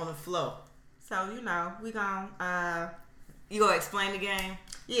on the flow. So you know, we gonna you gonna explain the game?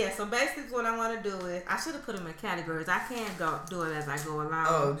 Yeah. So basically, what I want to do is I should have put them in categories. I can't do it as I go along.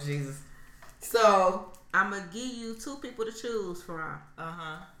 Oh Jesus. So I'm gonna give you two people to choose from.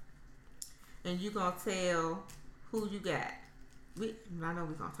 And you gonna tell who you got. I know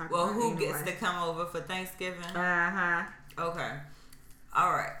we gonna talk. Well, about who anyway. gets to come over for Thanksgiving? Okay.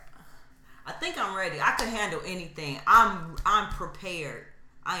 All right. I think I'm ready. I can handle anything. I'm prepared.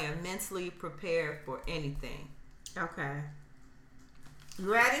 I am mentally prepared for anything. Okay.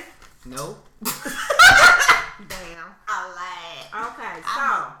 You ready? Nope. Damn. I lied. Okay, so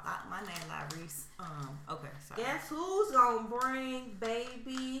my name Lyrese. Okay, sorry. Guess who's gonna bring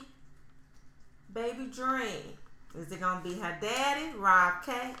baby Dream? Is it gonna be her daddy, Rob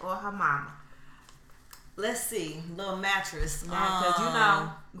K, or her mama? Let's see. Little mattress. Because you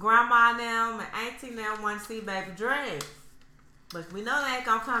know, grandma and them and auntie and them want to see baby Dream. But we know they ain't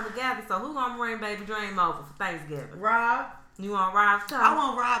gonna come together, so who gonna bring baby Dream over for Thanksgiving? Rob. You want Rob to come? I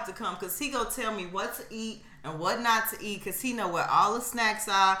want Rob to come because he gonna tell me what to eat and what not to eat because he know where all the snacks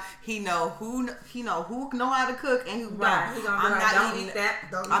are. He know who know how to cook and who right. don't. I'm not eating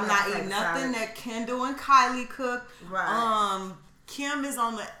that. I'm not eating nothing that Kendall and Kylie cook. Right. Kim is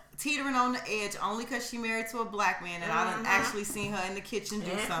teetering on the edge only because she married to a black man and I done actually seen her in the kitchen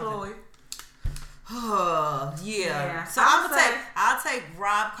do something. Chloe. Yeah. So I'll take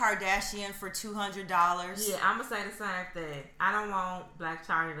Rob Kardashian for $200. Yeah, I'm gonna say the same thing. I don't want Black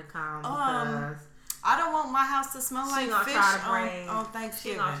Charlie to come because I don't want my house to smell like fish on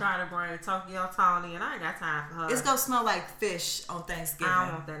Thanksgiving. She gonna try to bring Tokyo Tony, and I ain't got time for her. It's gonna smell like fish on Thanksgiving. I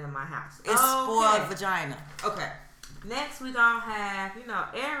don't want that in my house. It's spoiled vagina. Okay. Next, we gonna have,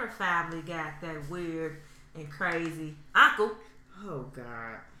 every family got that weird and crazy uncle. Oh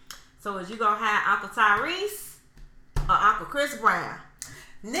God. So is you gonna have Uncle Tyrese or Uncle Chris Brown?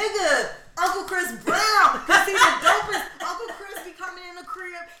 Nigga, Uncle Chris Brown, cause he's the dopest. Uncle Chris be coming in the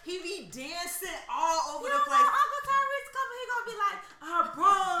crib, he be dancing all over the place. Uncle Tyrese coming, he gonna be like, I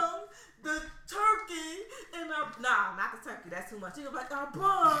brung the turkey and nah, not the turkey, that's too much. He gonna be like, I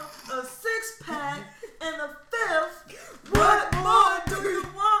brung a 6-pack and a 5th. What more do you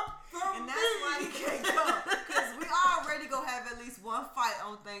want from me? And that's why he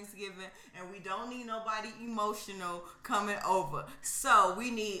don't need nobody emotional coming over. So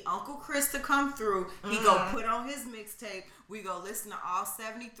we need Uncle Chris to come through. He go put on his mixtape. We go listen to all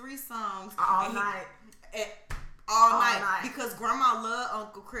 73 songs. All night. All night. Because grandma love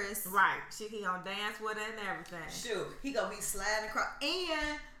Uncle Chris. Right. She gonna dance with it and everything. Shoot. He gonna be sliding across.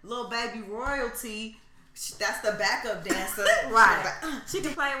 And little baby Royalty, that's the backup dancer. Right. She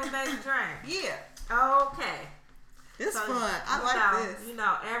can play with Baby Drake. Yeah. Okay. It's fun. I like this. You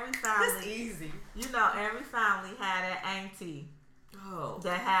know, every family. It's easy. You know, every family had an auntie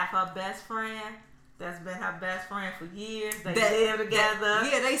that have her best friend. That's been her best friend for years. They live together.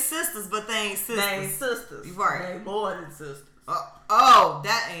 They sisters, but they ain't sisters. They ain't sisters. Right. They more than sisters.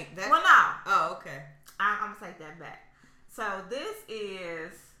 That ain't that. Well, no. Oh, okay. I'm gonna take that back. So this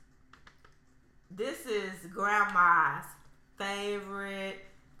is grandma's favorite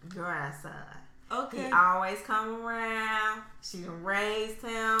grandson. Okay. He always come around. She done raised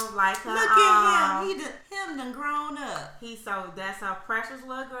him like her own. Look at him. Him done grown up. That's her precious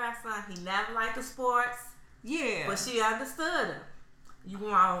little grandson. He never liked the sports. Yeah. But she understood him. You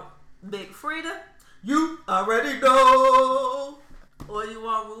want Big Frida? You already know. Or you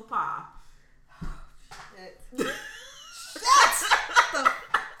want RuPaul? Shit. What the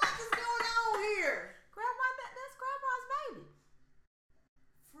fuck is going on here? That's grandma's baby.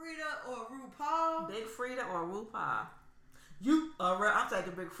 Frida or RuPaul? Big Frida or RuPaul? I'm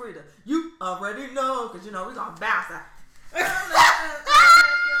taking Big Frida. You already know, because you know we gonna bounce out.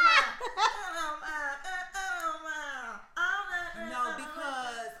 No,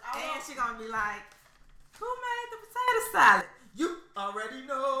 because and she gonna be like, who made the potato salad? You already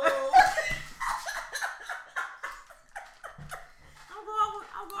know.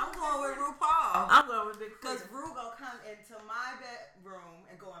 I'm going with RuPaul. I'm going with Big Frida. Because Ru gonna come into my bedroom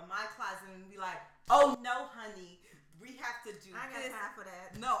and go in my closet and be like, oh no, honey, we have to do I got this. time for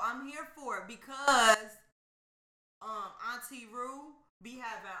that. No, I'm here for it because Auntie Ru be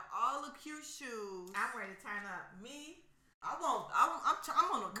having all the cute shoes. I'm ready to turn up. I'm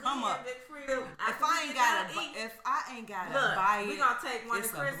gonna come up. Big Frida. If I ain't gotta buy it, we gonna take one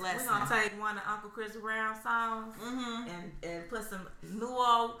of Chris. We gonna take one of Uncle Chris Brown songs and put some new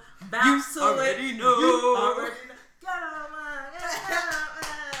old bounce to it. Already know. You already know.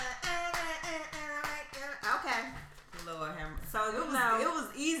 Okay. Lord have mercy. So it was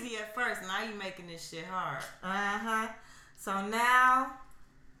easy at first. Now you making this shit hard. So now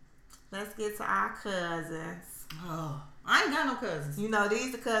let's get to our cousins. Oh, I ain't got no cousins. You know,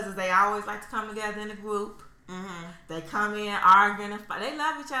 these are cousins. They always like to come together in a group. They come in arguing and fight. They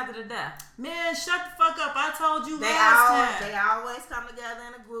love each other to death. Man, shut the fuck up. I told you last time. They always come together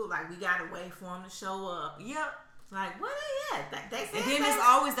in a group. Like, we gotta wait for them to show up. Yep. Like, where they at? And then there's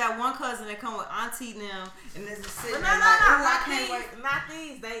always that one cousin that come with Auntie and them, and there's a sitting there I can't wait. Not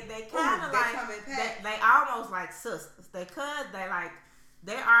these. They kind of like they almost like sisters.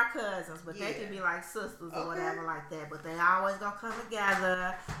 They are cousins, but they can be like sisters or whatever like that. But they always gonna come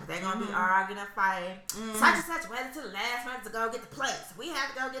together. They gonna be arguing and fighting. Such and such waited till the last minute to go get the plates. We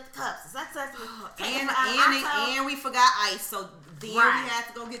have to go get the cups. And we forgot ice, so then we have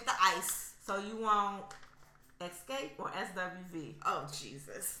to go get the ice. So you want Escape or SWV? Oh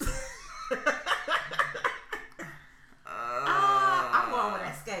Jesus. I'm going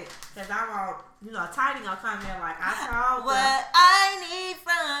with Escape because I want, Tiny gonna come in like I told what I need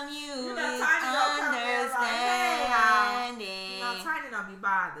from you, Tiny is understanding. Tiny don't be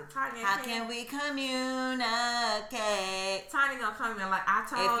bothered. Tiny, how can we communicate? Tiny gonna come in like I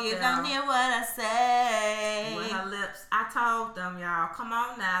told them. If you don't hear what I say, with her lips, I told them, y'all. Come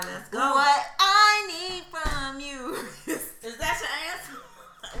on now, let's go. What I need from you is that your answer?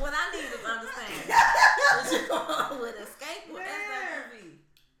 What I need is understanding. What you going with, Escape or SWV?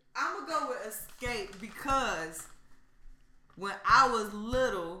 I'm gonna go with Escape because when I was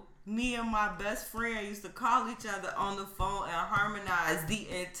little, me and my best friend used to call each other on the phone and harmonize the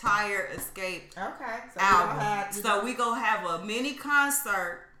entire Escape album. So we gonna have a mini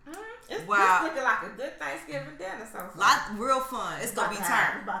concert. It's looking like a good Thanksgiving dinner so far. Real fun. It's gonna be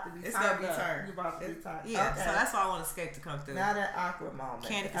turned. It's gonna be turned. You're about to be turned. Yeah, okay. So that's why I want Escape to come through. Now that awkward moment.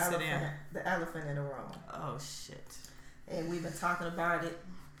 Candy can sit down. The elephant in the room. Oh shit. And we've been talking about it.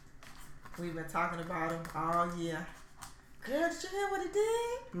 We've been talking about him all year. Girl, did you hear what he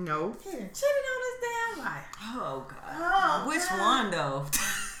did? No. Here, cheated on his damn wife. Oh God. Which one though?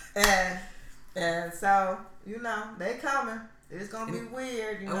 and so, they coming. It's gonna be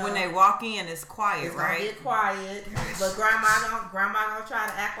weird, And when they walk in, it's quiet, it's right? Gonna get quiet. But grandma gonna try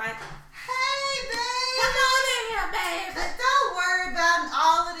to act like, hey, babe, come on in here, babe. But don't worry about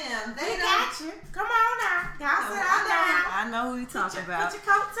all of them. They got you. Come on now. Y'all sit down. I know know who you talking about. Put your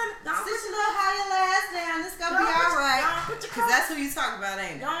coats in. Sit your little higher ass down. This gonna be alright. Cause that's who you talking about,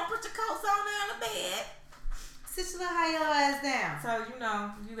 ain't it? Don't put your coats on there on the bed. Sit your little higher ass down. So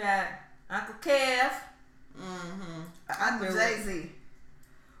you got Uncle Kev. Uncle Jay-Z.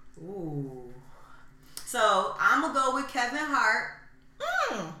 Ooh. So I'm gonna go with Kevin Hart.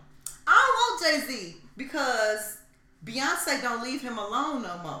 I don't want Jay-Z because Beyonce don't leave him alone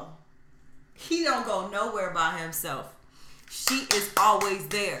no more. He don't go nowhere by himself. She is always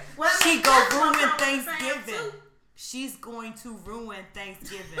there. She go ruin Thanksgiving. She's going to ruin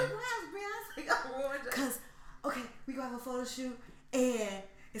Thanksgiving. Beyonce gonna ruin it? Cause we gonna have a photo shoot and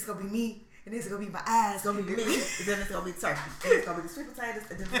it's gonna be me. And it's gonna be my eyes. It's gonna be me. And then it's gonna be turkey. And it's gonna be the sweet potatoes.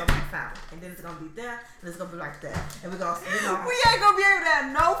 And then it's gonna be salad. And then it's gonna be there. And it's gonna be like that. And we ain't gonna be able to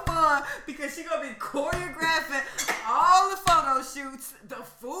have no fun because she gonna be choreographing all the photo shoots. The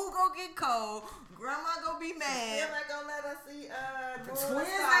food gonna get cold. Grandma gonna be mad. Still ain't gonna let us see the twins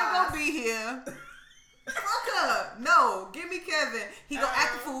ain't gonna be here. Fuck up. No, give me Kevin. He gonna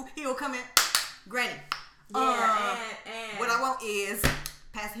act the fool. He gonna come in. Granny. Yeah, and what I want is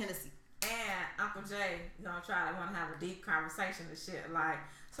pass Hennessy. And Uncle Jay want to have a deep conversation and shit. Like,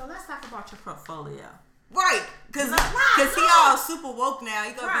 so let's talk about your portfolio. Right. Cause he all super woke now.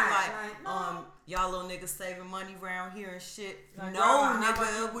 He gonna be like, y'all little niggas saving money around here and shit. Like, no,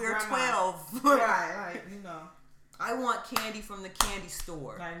 nigga, we're 12. Right, I want candy from the candy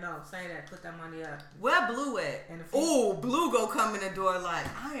store. Like, no, say that. Put that money up. Where Blue at? Oh, Blue go come in the door like,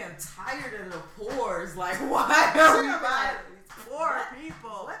 I am tired of the pores. Like, why are we buying these poor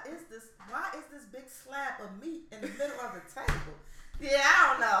people? What is this? Why is this big slab of meat in the middle of the table? Yeah, I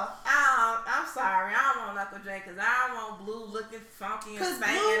don't know. I'm sorry. I don't want Uncle Jay because I don't want Blue looking funky and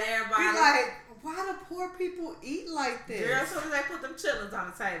spanking everybody. Be like, why do poor people eat like this? Girl, as soon as they put them chitlins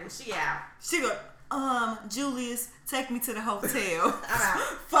on the table, she out. She go, Julius, take me to the hotel. I'm out.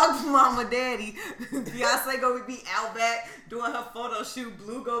 Fuck mama, daddy. Beyonce gonna be out back doing her photo shoot.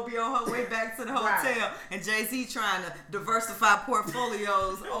 Blue gonna be on her way back to the hotel. Right. And Jay-Z trying to diversify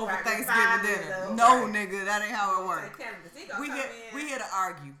portfolios over Thanksgiving dinner. No, nigga, that ain't how it works. We here to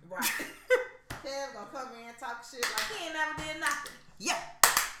argue. Right. Kev gonna come in and talk shit like he ain't never did nothing. Yeah.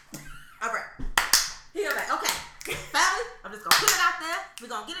 All right. He gonna be like, okay, family, I'm just gonna put it out there. We're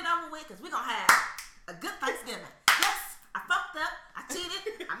gonna get it over with because we're gonna have a good Thanksgiving. Yes, I fucked up. I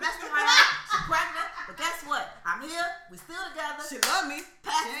cheated. I messed around. She's pregnant. But guess what? I'm here. We still together. She love me.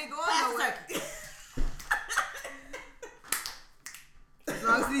 She ain't going nowhere.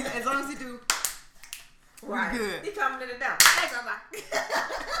 As long as he do. Right. Good. He coming in the door. Thanks,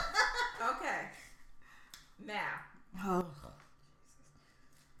 okay. Now.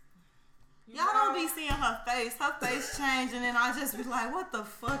 Y'all don't be seeing her face. Her face changing, and I just be like, what the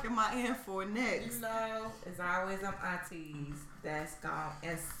fuck am I in for next? It's always them aunties that's gonna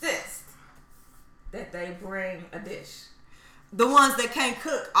insist that they bring a dish. The ones that can't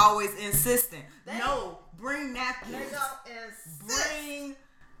cook always insisting. No, bring napkins. They gonna insist. Bring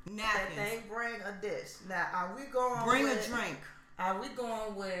napkins. That they bring a dish. Now, are we going Bring a drink. Are we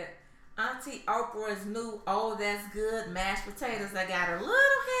going with Auntie Oprah's new that's good mashed potatoes that got a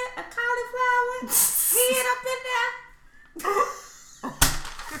little hint of cauliflower hid up in there?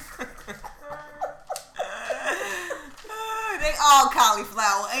 They all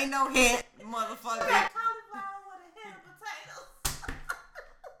cauliflower. Ain't no hint, motherfucker. Cauliflower with a hint of potatoes.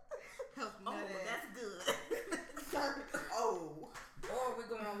 That's good. Or we're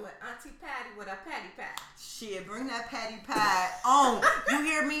going with Auntie Patty with a patty pie. Shit, bring that patty pie on. You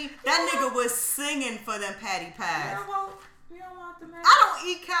hear me? That nigga was singing for them patty pies. You don't want the mashed. I don't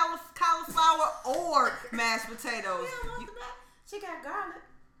eat cauliflower or mashed potatoes. You don't want the mashed. She got garlic.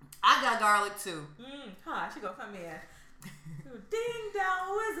 I got garlic too. She gonna come in. Ding dong,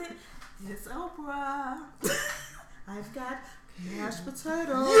 who is it? It's Oprah. I've got mashed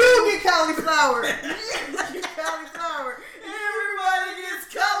potatoes. You get cauliflower. You get cauliflower. Everybody gets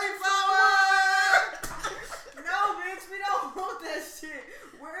cauliflower. No, bitch, we don't want that shit.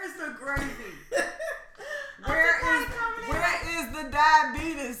 Where's the gravy? Where is the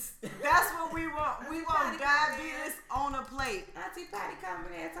diabetes? That's what we want. We want diabetes on a plate. Auntie Patty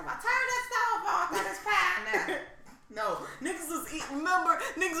coming in talking about, turn that stove on, that is pie now. No, niggas was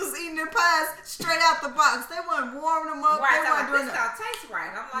eating their pies straight out the box. They wasn't warming them up. Right, they wasn't doing this don't taste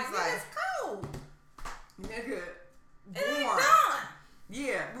right. I'm like, it's cold. Nigga, it ain't done.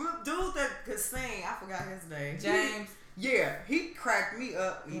 Yeah, dude that could sing, I forgot his name. James. Yeah, he cracked me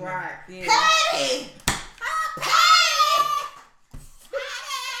up. Right. Yeah. Patty! Patty!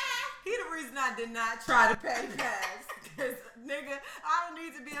 He the reason I did not try the patty pies. Cause nigga, I don't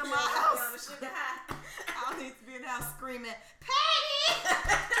need to be in my house. I don't need to be in the house screaming, Patty!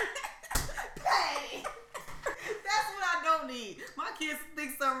 Patty! That's what I don't need. My kids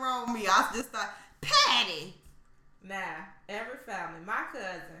think something wrong with me. I just thought, Patty! Now, every family, my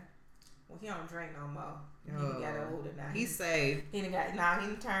cousin, well, he don't drink no more. He got older now. He's saved. He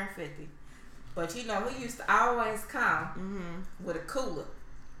done turned 50. But you know, he used to always come with a cooler.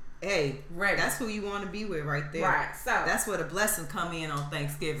 Hey, ready. That's who you want to be with right there. Right. So that's where the blessing come in on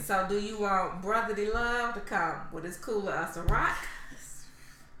Thanksgiving. So do you want Brotherly Love to come with his cooler of Ciroc?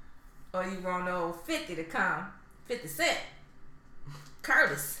 Or you want old 50 to come, 50 Cent,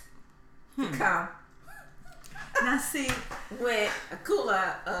 Curtis to come? Now see, with a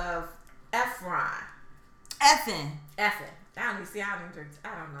cooler of Effin. I don't even drink.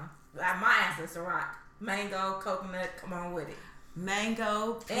 I don't know. My answer is Ciroc. Mango, coconut, come on with it.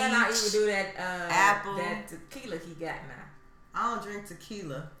 Mango, peach, and I even do that apple, that tequila he got now. I don't drink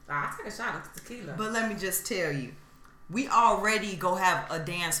tequila. I take a shot of tequila. But let me just tell you, we already go have a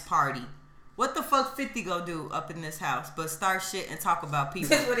dance party. What the fuck 50 go do up in this house but start shit and talk about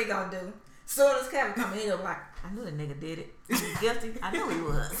people? That's what he gonna do. Soon as Kevin come in, he'll be like, I knew the nigga did it. He was guilty. I knew he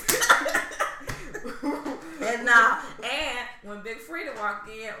was. And when Big Frida walk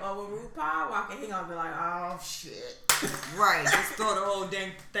in or when RuPaul walk in, he gonna be like, oh shit. Right, just throw the whole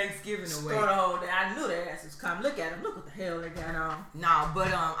dang Thanksgiving away. Throw the whole thing. I knew their asses come. Look at him. Look what the hell they got on. No,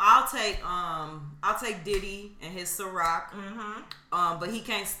 but I'll take Diddy and his Ciroc. But he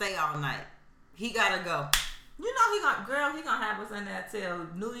can't stay all night. He gotta go. You know he gonna have us in there till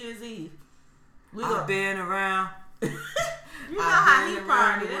New Year's Eve. I've been around. You know how he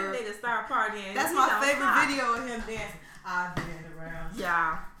party. That nigga start partying. That's my favorite video of him dancing. I've been around.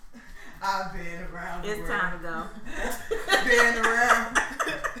 Yeah. I've been around. It's time to go. Been around.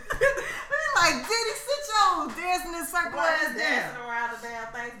 Like, Diddy, sit your dancing in circle ass down. Dancing around the damn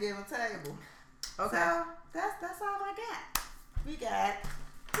Thanksgiving table. Okay. So that's all I got. We got.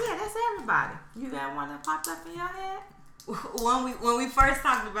 Yeah, that's everybody. You got one that popped up in your head? When we first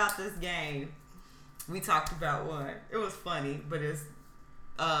talked about this game, we talked about one. It was funny, but it's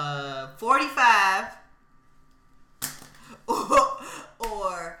 45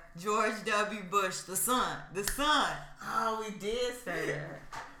 or George W. Bush, the son. The son. Oh, we did say that.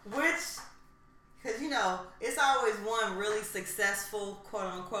 Which, because, you know, it's always one really successful,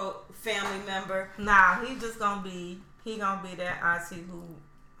 quote unquote, family member. Nah, he gonna be that auntie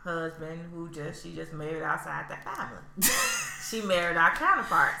husband she just married outside the family. She married our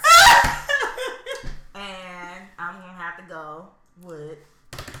counterparts. And I'm gonna have to go with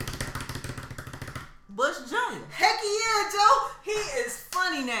Bush Jr. Heck yeah, Joe. He is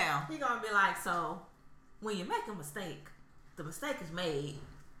funny now. He gonna be like, so when you make a mistake, the mistake is made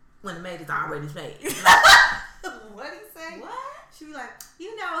when the mistake is already made. What'd he say? What? She be like,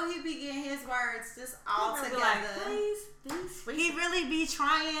 you know, he be getting his words just all together. Like, please. He really be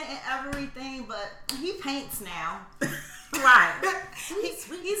trying and everything, but he paints now. Right.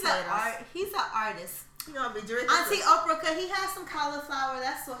 He's an artist. He gonna be drinking. Auntie Oprah, cause he has some cauliflower.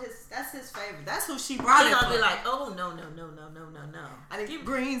 That's his favorite. That's who she brought. He gonna be like, oh no. I need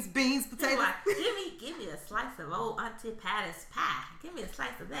greens, beans, potatoes. Like, give me a slice of old Auntie Patty's pie. Give me a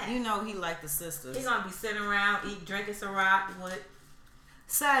slice of that. You know he like the sisters. He gonna be sitting around drinking Ciroc with.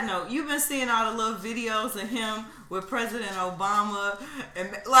 Side note, you've been seeing all the little videos of him with President Obama, and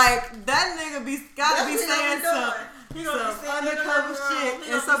like that nigga gotta be saying some undercover shit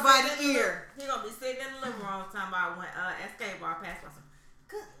in somebody's ear. He gonna be sitting in the living room talking about when Escape Bar passed by some.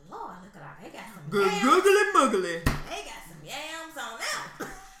 Good Lord, look at that. They got some yams. Googly muggly. They got some yams on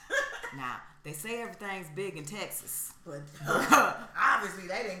them. Now, they say everything's big in Texas. But obviously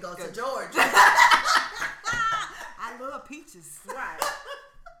they didn't go to Georgia. I love peaches. Right.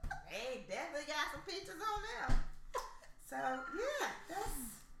 They definitely got some peaches on them. So, yeah,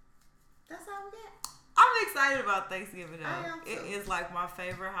 that's all we got. I'm excited about Thanksgiving though. I am too. It is like my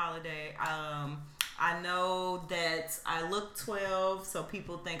favorite holiday. I know that I look 12, so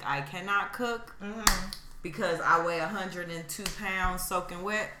people think I cannot cook because I weigh 102 pounds soaking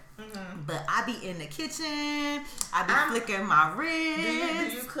wet. But I be in the kitchen. I be flicking my wrist.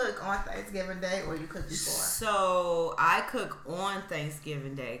 Do you cook on Thanksgiving Day or you cook before? So I cook on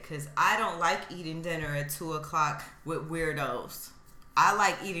Thanksgiving Day because I don't like eating dinner at 2 o'clock with weirdos. I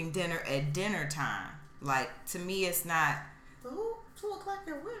like eating dinner at dinner time. Like, to me, it's not. Who? 2 o'clock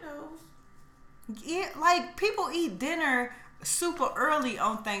at weirdos? Yeah, like people eat dinner super early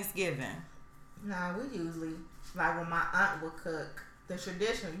on Thanksgiving. Nah, we usually, like when my aunt would cook. The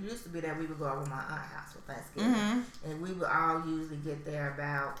tradition used to be that we would go over to my aunt's house for Thanksgiving, and we would all usually get there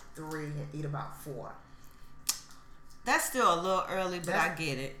about 3 and eat about 4. That's still a little early, but I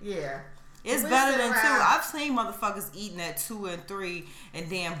get it. Yeah. It's better than 2. I've seen motherfuckers eating at 2 and 3, and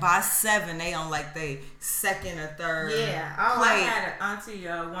then by 7 they on like they second or third. Yeah. Oh, plate. I had an auntie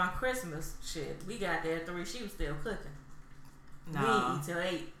one Christmas. Shit, we got there at 3. She was still cooking. No. We ain't eat till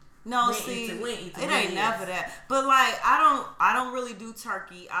 8. No, see, it ain't never that. But like, I don't really do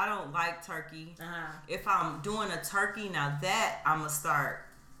turkey. I don't like turkey. If I'm doing a turkey, now that I'ma start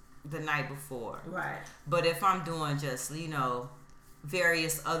the night before. Right. But if I'm doing just,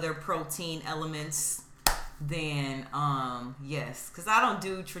 various other protein elements, then yes, because I don't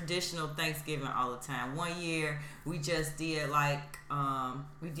do traditional Thanksgiving all the time. One year we just did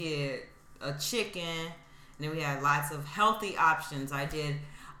we did a chicken, and then we had lots of healthy options. I did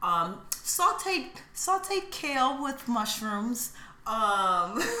sauteed kale with mushrooms.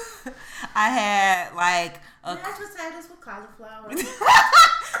 I had like mashed potatoes with cauliflower.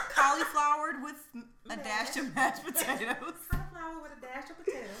 Cauliflower with a dash of mashed potatoes. Cauliflower with a dash of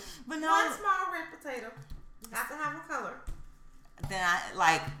potato. But no, 1 small red potato. Have to have a color. Then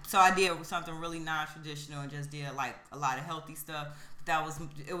I did something really non-traditional and just did like a lot of healthy stuff.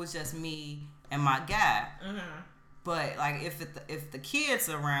 It was just me and my guy. Mm-hmm. But like if the kids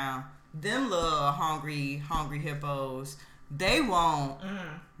are around, them little hungry hippos, they want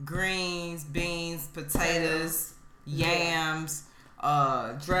greens, beans, potatoes, yams,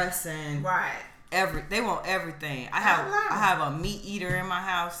 dressing. Right. They want everything. I have a meat eater in my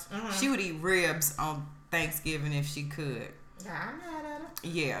house. Mm-hmm. She would eat ribs on Thanksgiving if she could. Yeah, I'm mad at her.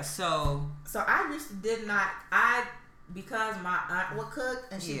 Yeah, so I because my aunt would cook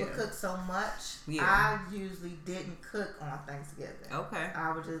and she would cook so much. Yeah. I usually didn't cook on Thanksgiving. Okay.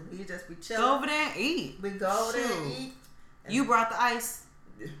 We just be chilling. Go over there and eat. We go over there and eat. You brought the ice.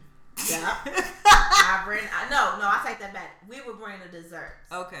 Yeah. I take that back. We would bring the desserts.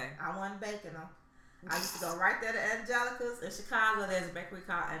 Okay. I wasn't baking them. I used to go right there to Angelica's in Chicago. There's a bakery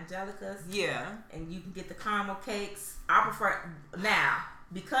called Angelica's. Yeah. And you can get the caramel cakes. I prefer now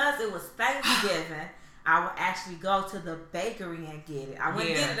because it was Thanksgiving. I would actually go to the bakery and get it. I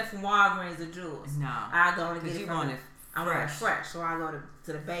wouldn't get it from Walgreens or Jewel's. No. I go and get it from I want it fresh, so I go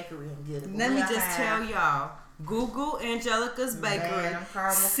to the bakery and get it. Let me just tell y'all. Google Angelica's Bakery.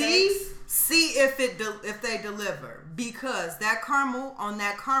 See if they deliver, because that caramel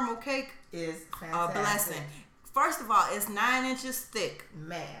cake is fantastic. A blessing. First of all, it's 9 inches thick.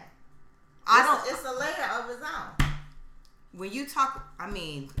 Man, it's a layer of its own. When you talk,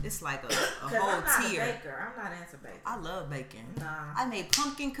 it's like a whole I'm not tier. A baker. I'm not into baking. I love baking. No. I made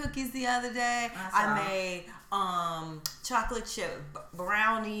pumpkin cookies the other day. I made chocolate chip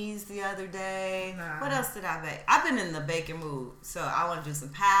brownies the other day. No. What else did I bake? I've been in the baking mood, so I want to do some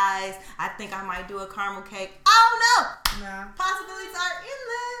pies. I think I might do a caramel cake. I don't know. No. Possibilities are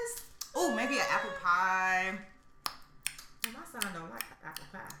endless. Oh, maybe an apple pie. Well, my son don't like apple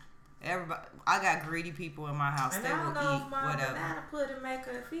pie. Everybody, I got greedy people in my house. And they I don't will know eat if Mom whatever. Banana pudding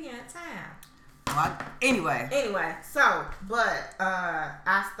maker if he in town. Well, anyway, I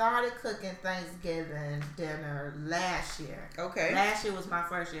started cooking Thanksgiving dinner last year. Okay. Last year was my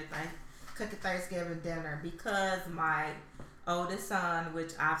first year cooking Thanksgiving dinner because my oldest son,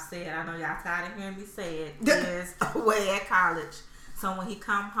 which I've said, I know y'all tired of hearing me say it, is away at college. So when he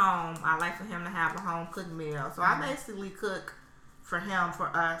come home, I like for him to have a home cooked meal. So I basically cook for him, for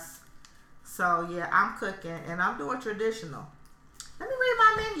us. So yeah, I'm cooking and I'm doing traditional. Let me read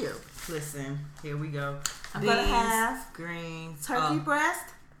my menu. Listen, here we go. I'm gonna have greens, turkey breast,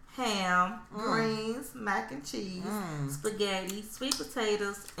 ham, greens, mac and cheese, spaghetti, sweet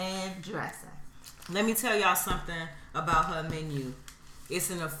potatoes, and dressing. Let me tell y'all something about her menu. It's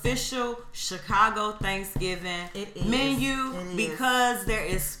an official Chicago Thanksgiving menu because there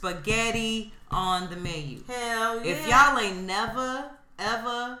is spaghetti on the menu. Hell yeah. If y'all ain't never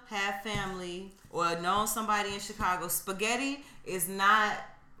ever had family or known somebody in Chicago, spaghetti is not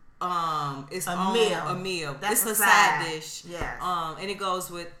it's a meal. That's it's a side dish. Yeah. And it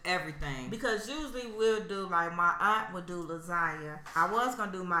goes with everything. Because usually we'll do, like, my aunt would do lasagna. I was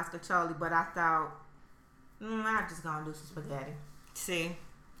gonna do mascacholi, but I thought I'm just gonna do some spaghetti. See,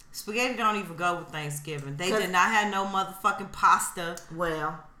 spaghetti don't even go with Thanksgiving. They did not have no motherfucking pasta.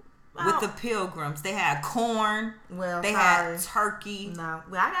 Well, with the Pilgrims, they had corn. Well, they had turkey. No,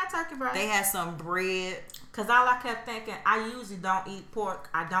 well, I got turkey breast. They had some bread. Cause all I kept thinking, I usually don't eat pork.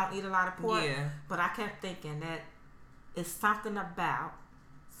 I don't eat a lot of pork. Yeah. But I kept thinking that it's something about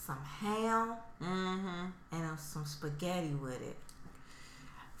some ham and some spaghetti with it.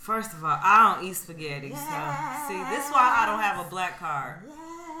 First of all, I don't eat spaghetti. Yes. So, see, this is why I don't have a black card. Yes.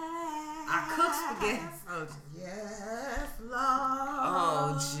 I cook spaghetti. Yes, Lord.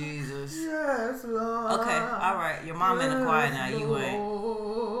 Oh, Jesus. Yes, Yes, Lord. Okay, all right. Your mom in the choir now. You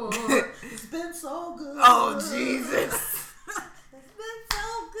ain't. It's been so good. Oh, Jesus. It's been so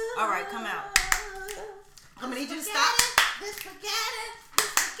good. All right, come out. I'm gonna need you to stop. This spaghetti,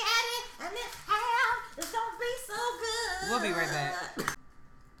 and this ham is gonna be so good. We'll be right back.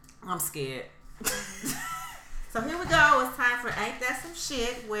 I'm scared. So here we go. It's time for Ain't That Some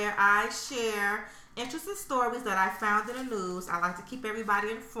Shit, where I share interesting stories that I found in the news. I like to keep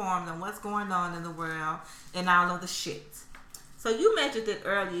everybody informed on what's going on in the world and all of the shit. So you mentioned it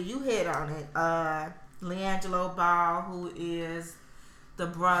earlier. You hit on it. LiAngelo Ball, who is the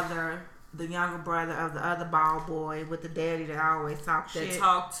younger brother of the other Ball boy with the daddy that always talk shit. They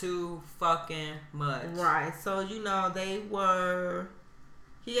talk too fucking much. Right. So,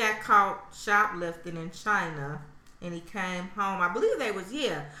 he got caught shoplifting in China, and he came home. I believe they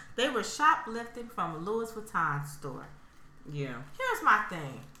were shoplifting from a Louis Vuitton store. Yeah. Here's my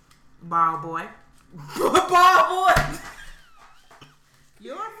thing, Ball boy. Ball boy.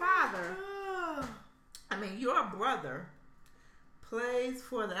 Your brother plays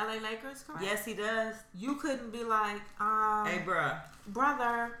for the LA Lakers, correct? Yes, he does. You couldn't be like, hey, bruh.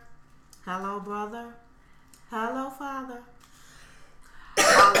 Brother. Hello, brother. Hello, father.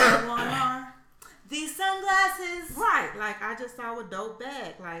 These sunglasses. Right, like I just saw a dope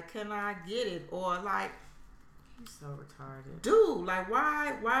bag. Like, can I get it? Or like, You're so retarded. dude, like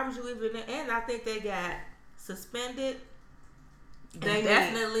why would you even? And I think they got suspended. They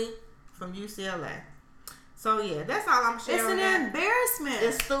definitely from UCLA. So yeah, that's all I'm sharing. It's an embarrassment.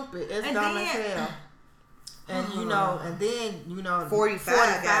 It's stupid. It's dumb as hell. And and then 45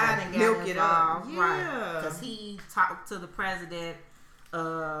 and gotta milk it up. Right? Because he talked to the president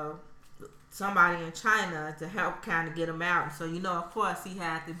of somebody in China to help kind of get him out. So of course he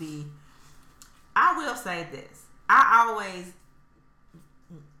had to be. I will say this.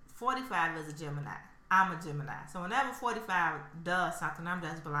 45 is a Gemini. I'm a Gemini. So whenever 45 does something, I'm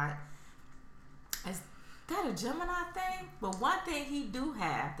just be like, is that a Gemini thing? But one thing he do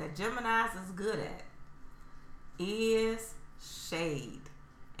have that Geminis is good at is shade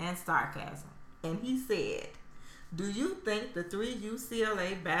and sarcasm. And he said, do you think the 3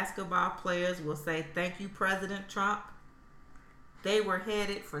 UCLA basketball players will say, thank you, President Trump? They were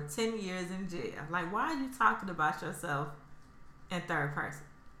headed for 10 years in jail. Like, why are you talking about yourself in third person?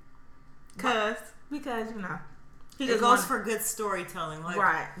 Because, he just goes for good storytelling. Like,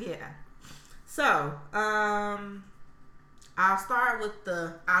 right, yeah. So, I'll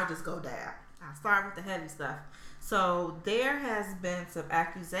just go down. I'll start with the heavy stuff. So, there has been some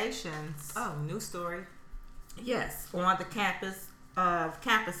accusations. Oh, new story. Yes, on the campuses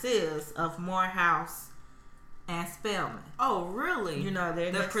of Morehouse and Spelman. Oh, really?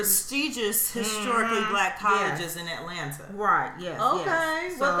 They're the prestigious historically black colleges in Atlanta. Right, yes. Okay,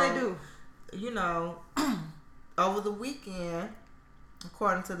 yes. what they do? Over the weekend,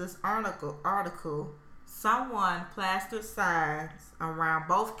 according to this article, someone plastered signs around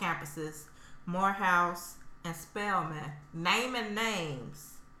both campuses, Morehouse and Spelman, naming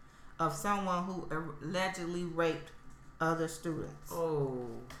names of someone who allegedly raped other students. Oh.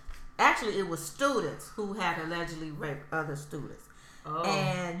 Actually, it was students who had allegedly raped other students. Oh.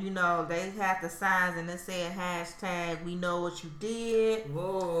 And, they had the signs and it said hashtag we know what you did.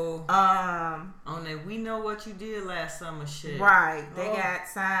 Whoa. On that we know what you did last summer shit. Right. They got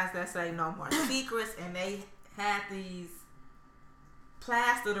signs that say no more secrets, and they had these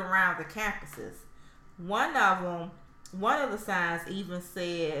plastered around the campuses. One of the signs even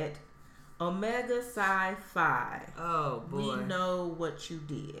said Omega Psi Phi. Oh boy. We know what you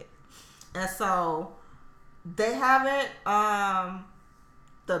did. And so they haven't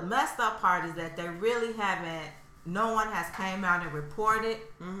the messed up part is that they really haven't, no one has came out and reported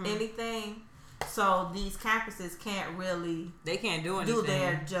anything. So these campuses can't really, they can't do anything. They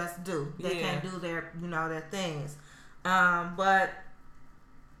can't do their their things. But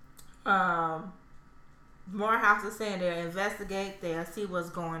Morehouse is saying they'll investigate, they'll see what's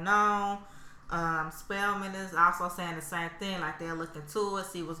going on. Spelman is also saying the same thing, like they'll look into it,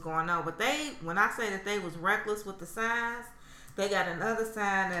 see what's going on. But when I say that they was reckless with the signs, they got another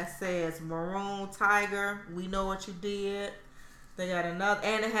sign that says Maroon Tiger, we know what you did. They got another,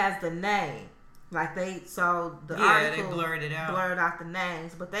 and it has the name. Like article they blurred it out. Blurred out the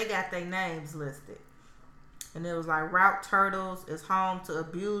names, but they got their names listed. And it was like Route Turtles is home to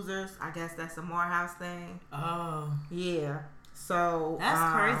abusers. I guess that's a Morehouse thing. Oh. Yeah. So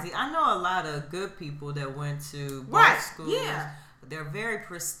that's crazy. I know a lot of good people that went to both schools. Yeah. They're very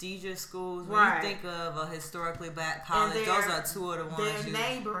prestigious schools. When you think of a historically black college, those are two of the ones. They're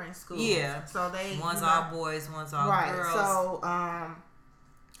neighboring schools. Yeah. So they one's all boys, one's all girls. So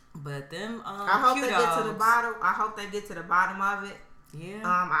But them I hope they get to the dogs. bottom. I hope they get to the bottom of it. Yeah.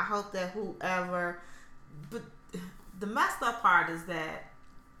 I hope that whoever. But the messed up part is that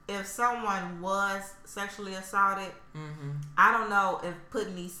if someone was sexually assaulted, I don't know if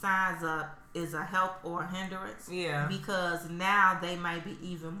putting these signs up is a help or a hindrance. Yeah. Because now they might be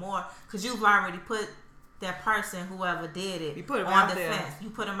even more. Because you've already put that person, whoever did it, You put 'em on out the there. fence. You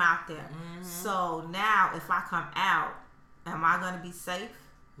put them out there. So now, if I come out, am I going to be safe?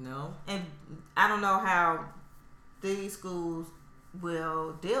 No. And I don't know how these schools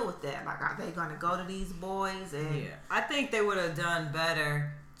will deal with that. Like, are they going to go to these boys and Yeah. I think they would have done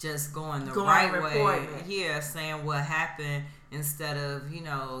better just going the Going right reporting way. it. Yeah, saying what happened instead of,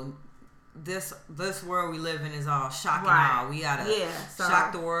 this world we live in is all shock Right. and awe. We gotta so-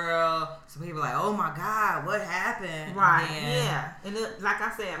 shock the world. So people are like, oh my God, what happened? Right, And yeah. And like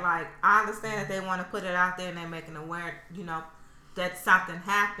I said, like, I understand that they want to put it out there and they're making aware, that something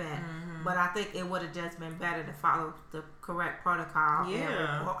happened. But I think it would have just been better to follow the correct protocol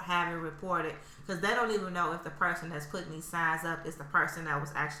Yeah. and have it reported. Because they don't even know if the person that's putting these signs up is the person that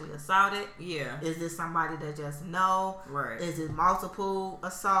was actually assaulted. Yeah. Is this somebody that just know? Right. Is it multiple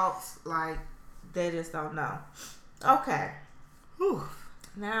assaults? Like, they just don't know. Okay. Whew.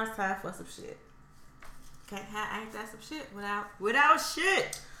 Now it's time for some shit. Ain't that some shit Without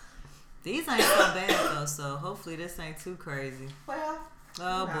shit. These ain't so bad though, so hopefully this ain't too crazy. Well,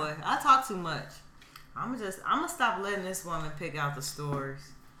 Oh no. boy, I talk too much. I'm gonna stop letting this woman pick out the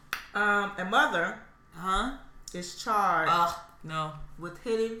stories. a mother Huh? is charged No. with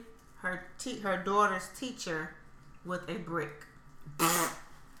hitting her daughter's teacher with a brick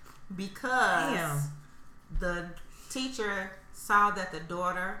because Damn. the teacher saw that the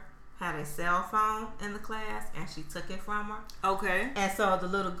daughter had a cell phone in the class and she took it from her. Okay. And so the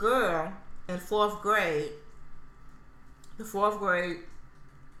little girl in fourth grade, the fourth grade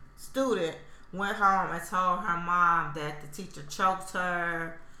student went home and told her mom that the teacher choked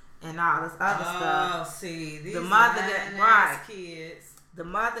her and all this other stuff. Oh, see, these The mother lying right. ass kids. The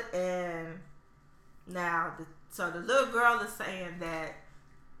mother and now, so the little girl is saying that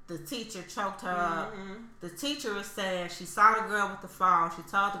the teacher choked her up. The teacher is saying she saw the girl with the phone. She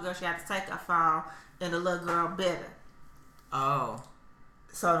told the girl she had to take her phone, and the little girl bit her. Oh.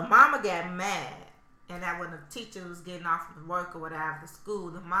 So the mama got mad, and that when the teacher was getting off from work or whatever after school,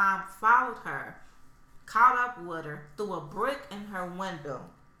 the mom followed her, caught up with her, threw a brick in her window,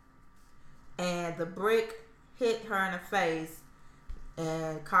 and the brick hit her in the face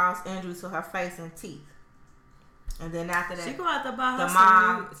and caused injury to her face and teeth. And then after that, She gonna have to buy her the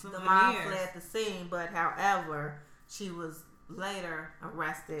some mom veneers. fled the scene, but however, she was later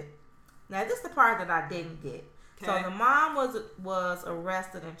arrested. Now this is the part that I didn't get. Okay. So the mom was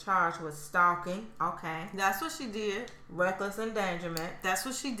arrested and charged with stalking, okay, That's what she did. reckless endangerment, That's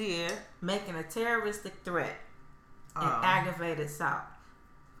what she did. making a terroristic threat, and Oh. aggravated assault.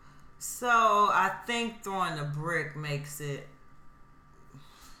 So I think throwing the brick makes it.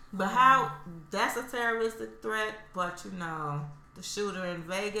 But how that's a terroristic threat, but the shooter in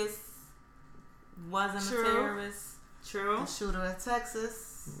Vegas wasn't True. a terrorist. True. The shooter in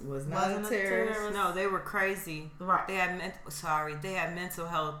Texas Was wasn't a terrorist. No, they were crazy. Right. They had mental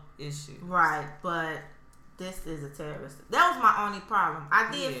health issues. Right, but this is a terrorist. That was my only problem.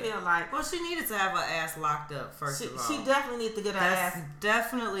 I did Yeah. feel like Well, she needed to have her ass locked up first of all. she definitely needs to get her That's ass,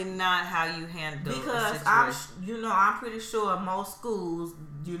 definitely not how you handle because a situation. I'm pretty sure most schools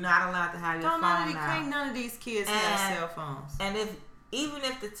you're not allowed to have your phone out. Can't none of these kids And- have cell phones. And even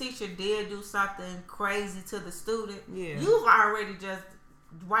if the teacher did do something crazy to the student, Yeah. you've already just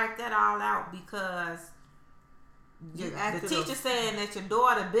wiped that all out because You the acted teacher saying that your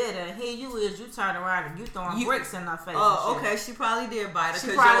daughter bit her, and here you turn around and you throwing bricks in her face. Oh, and shit. okay. She probably did bite her She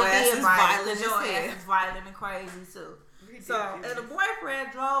because probably your ass did is bite her violent 'cause your as ass hell. is violent and crazy too. So, and the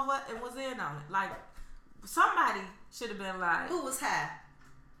boyfriend drove her and was in on it. Like, somebody should have been like, Who was high?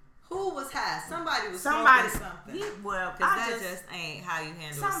 Somebody was somebody, smoking something. well, Because I that just ain't how you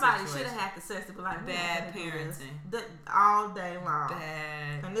handle somebody a should have situation. had the sense to be like, we Bad ain't gonna do this. parenting. All day long.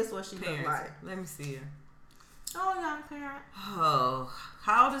 Bad And this is what she parenting. looked like. Let me see her. Oh, young parent. Oh,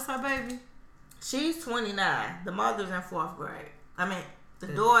 how old is her baby? She's 29. The mother's in 4th grade. I mean, the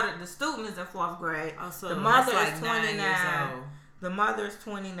student is in 4th grade. Oh, so the that's mother like is 9 29. years old. The mother is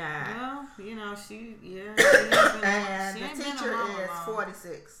 29. Well, she ain't been And she the ain't been a teacher mama is long.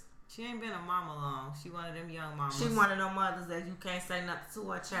 46. She ain't been a mama long. She one of them young mamas. She one of them mothers that you can't say nothing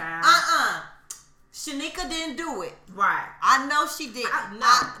to her child. Shanika didn't do it. Right. I know she did.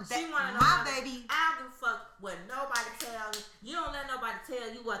 She wanna know my baby. I don't give a fuck what nobody tell you. You don't let nobody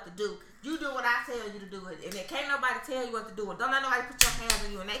tell you what to do. You do what I tell you to do it. And it can't nobody tell you what to do. And don't let nobody put your hands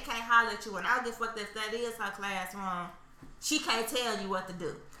on you. And they can't holler at you. And I don't give a fuck if that is her classroom. She can't tell you what to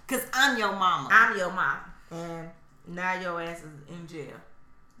do. Because I'm your mama. I'm your mama. And now your ass is in jail.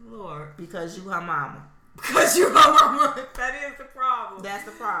 Lord. Because you her mama. Because you her mama. That is the problem. That's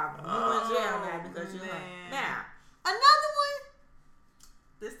the problem. You in jail now because you her. Now, another one?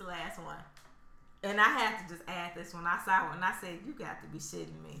 This is the last one. And I had to just add this one. I saw it and I said, you got to be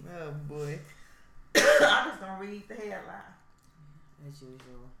shitting me. Oh, boy. I'm just going to read the headline. As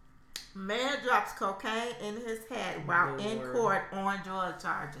usual. Man drops cocaine in his hat while in court on drug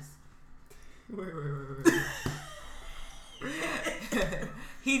charges. Wait.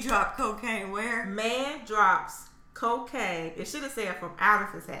 He dropped cocaine where? Man drops cocaine. It should have said from out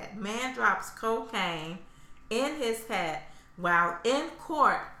of his hat. Man drops cocaine in his hat while in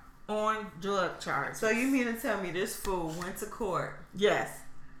court on drug charges. So you mean to tell me this fool went to court? Yes.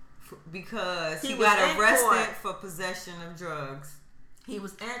 Because he got arrested for possession of drugs. He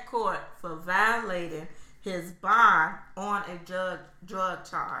was in court for violating his bond on a drug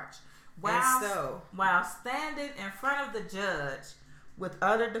charge. While standing in front of the judge with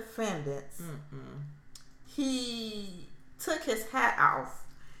other defendants, he took his hat off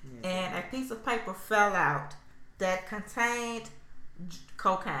and a piece of paper fell out that contained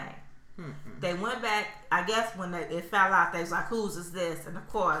cocaine. They went back, I guess when it fell out, they was like, whose is this? And of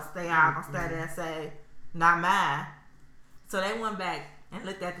course, they all gonna stand there and say, not mine. So they went back and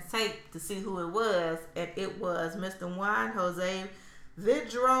looked at the tape to see who it was, and it was Mr. Juan Jose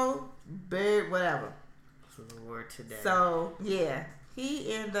Vidro, whatever. That's the word today. So, yeah,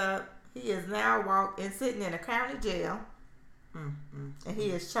 he is now sitting in a county jail, and he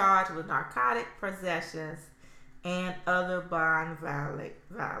is charged with narcotic possessions and other bond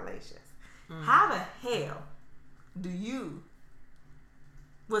violations. How the hell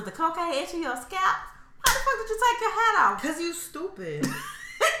was the cocaine itching your scalp? Why the fuck did you take your hat off? Because you stupid.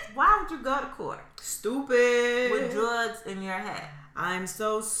 Why would you go to court? Stupid. With drugs in your hat. I'm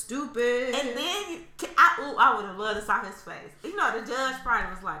so stupid. And then I would have loved to saw his face. You know, the judge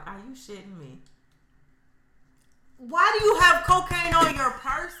probably was like, are you shitting me? Why do you have cocaine on your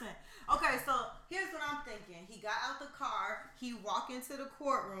person? Okay, so here's what I'm thinking. He got out the car. He walked into the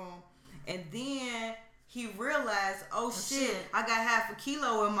courtroom. And then he realized, oh shit, I got half a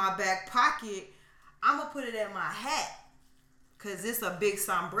kilo in my back pocket. I'm going to put it in my hat. Because it's a big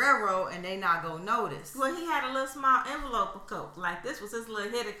sombrero and they not going to notice. Well, he had a little small envelope of coke. Like, this was his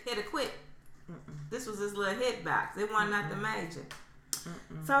little hit a quit. This was his little hit box. It wasn't nothing major.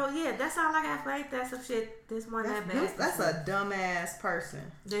 So, yeah, that's all I got for Ain't That Some Shit. This one that bad. That's a dumbass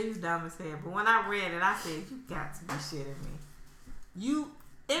person. He's dumb as hell. But when I read it, I said, you got to be shitting me. You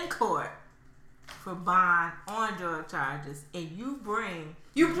in court for bond on drug charges, and you bring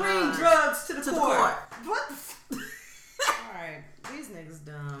drugs to the court. What the Alright, these niggas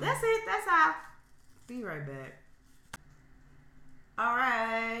dumb. That's it. That's all. Be right back.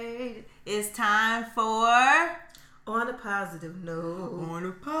 Alright, it's time for On a Positive Note. On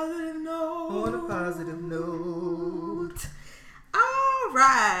a Positive Note. On a Positive Note.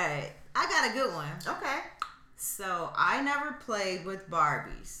 Alright, I got a good one. Okay. So, I never played with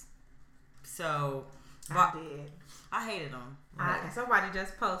Barbies. So, I did. I hated them. Somebody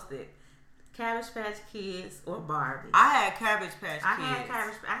just posted Cabbage Patch Kids or Barbie. I had Cabbage Patch Kids. I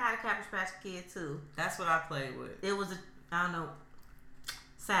had a Cabbage Patch Kid too. That's what I played with. It was I don't know.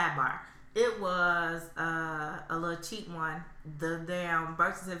 Sidebar. It was a little cheap one. The damn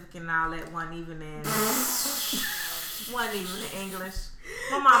birth certificate and all that wasn't even in English.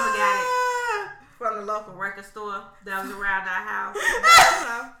 My mama got it from the local record store that was around our house.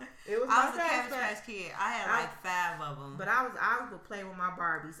 It was I was a Cabbage Patch Kid. I had like 5 of them. But I would play with my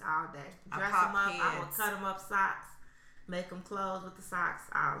Barbies all day. Dress them up. I would cut them up socks, make them clothes with the socks,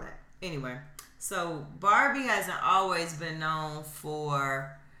 all that. Anyway, so Barbie hasn't always been known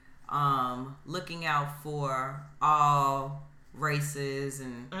for looking out for all races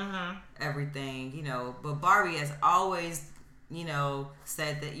and everything, you know. But Barbie has always, you know,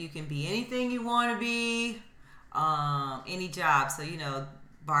 said that you can be anything you want to be, any job. So, you know,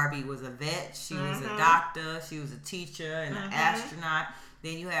 Barbie was a vet. She was a doctor. She was a teacher and an astronaut.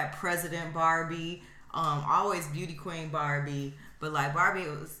 Then you had President Barbie, always Beauty Queen Barbie. But like Barbie,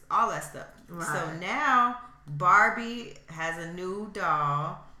 it was all that stuff. Right. So now Barbie has a new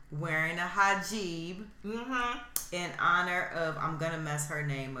doll wearing a hijab in honor of, I'm gonna mess her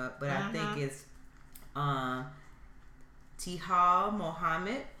name up, but I think it's Tihal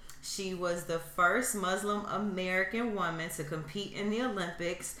Mohammed. She was the first Muslim American woman to compete in the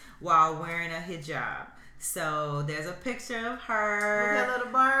Olympics while wearing a hijab. So there's a picture of her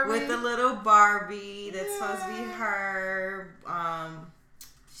with the little Barbie. That's supposed to be her.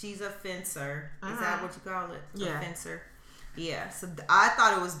 She's a fencer. Is that what you call it? Yeah. A fencer. Yeah. So I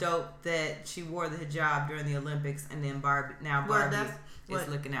thought it was dope that she wore the hijab during the Olympics, and then Barbie is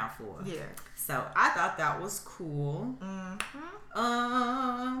looking out for her. Yeah. So I thought that was cool.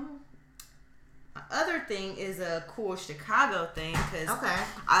 Other thing is a cool Chicago thing because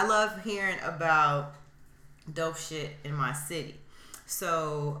I love hearing about dope shit in my city.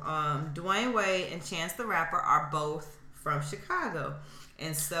 So Dwayne Wade and Chance the Rapper are both from Chicago.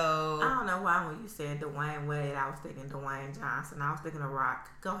 And so I don't know why when you said Dwayne Wade, I was thinking Dwayne Johnson. I was thinking of Rock.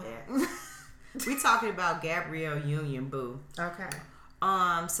 Go ahead. We talking about Gabrielle Union, boo. Okay.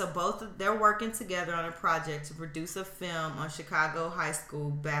 So they're working together on a project to produce a film on Chicago high school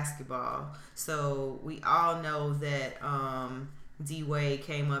basketball. So we all know that D Wade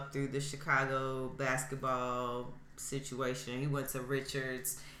came up through the Chicago basketball situation. He went to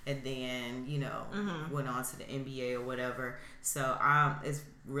Richards and then, went on to the NBA or whatever. So it's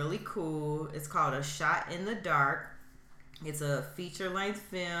really cool. It's called A Shot in the Dark. It's a feature-length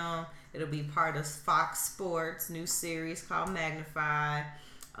film. It'll be part of Fox Sports' new series called Magnify.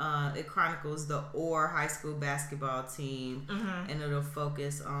 It chronicles the Orr High School basketball team, and it'll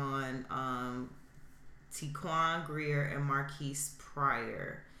focus on Tequan Greer and Marquise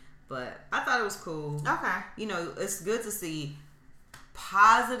Pryor. But I thought it was cool. Okay. It's good to see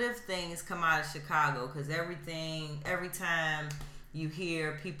positive things come out of Chicago because every time you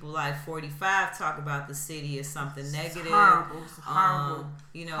hear people like 45 talk about the city as something negative. It's horrible.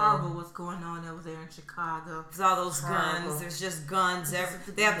 Horrible what's going on over there in Chicago. There's all those guns. There's just guns.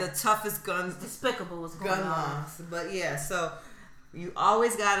 They have the toughest guns. Despicable what's going on. But yeah, so you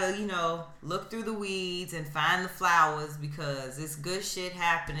always gotta, look through the weeds and find the flowers because it's good shit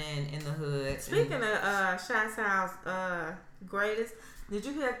happening in the hood. Speaking of Chi-Town's greatest, did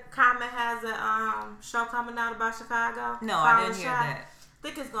you hear Common has a show coming out about Chicago? No, I didn't hear that. I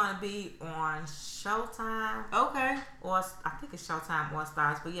think it's going to be on Showtime. Okay. Or I think it's Showtime or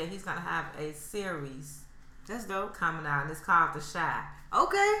Stars. But yeah, he's going to have a series. That's dope. Coming out, and it's called The Chi.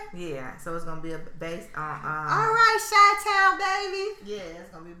 Okay. Yeah, so it's going to be based on... all right, Chi-Town, baby. Yeah,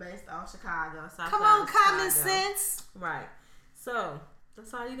 it's going to be based on Chicago. Come on, Common Sense. Right. So...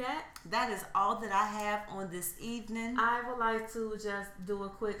 that's all you got? That is all that I have on this evening. I would like to just do a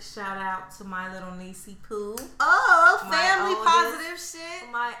quick shout out to my little niecey Pooh. Oh, family positive shit.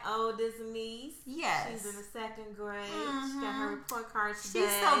 My oldest niece. Yes. She's in the 2nd grade. She got her report card today.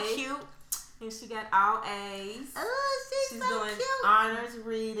 She's so cute. And she got all A's. Oh, she's so doing cute. honors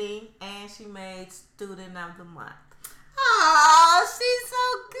reading, and she made Student of the Month. Oh, she's so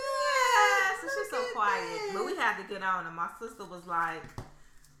good. So she's so quiet. But we had to get on her. My sister was like,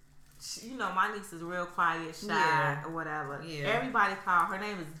 my niece is real quiet, shy, or whatever. Yeah. Everybody her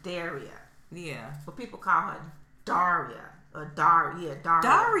name is Daria. Yeah. But people call her Daria. Or Daria.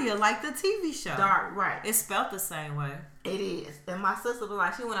 Daria, like the TV show. Right. It's spelled the same way. It is. And my sister was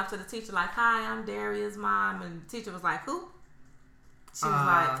like, she went up to the teacher like, hi, I'm Daria's mom. And the teacher was like, who? She was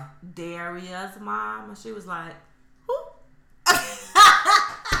like, Daria's mom. And she was like, who? And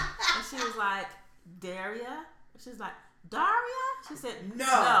she was like, Daria? She was like, Daria? She said,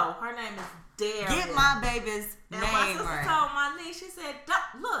 no, her name is Daria. Get my baby's and name my sister right. told my niece, she said,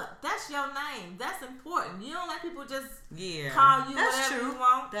 look, that's your name. That's important. You don't let people just call you whatever you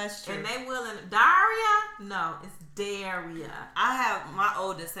want. That's true. And they willing. Daria? No, it's Daria. My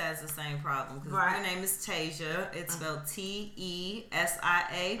oldest has the same problem because her name is Tasia. It's spelled Tesia.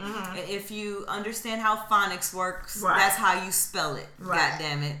 And if you understand how phonics works, that's how you spell it. God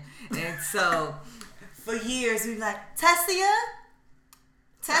damn it. And so for years we be like, Tessia.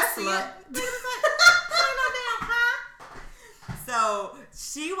 So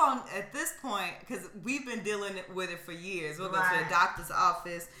she won't, at this point, because we've been dealing with it for years. We'll go to the doctor's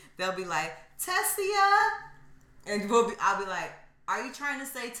office. They'll be like, Tessia. And I'll be like, are you trying to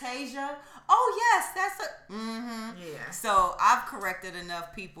say Tasia? Oh, yes, that's a... Yeah. So I've corrected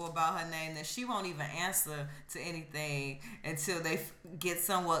enough people about her name that she won't even answer to anything until they get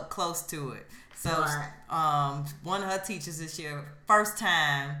somewhat close to it. So one of her teachers this year, first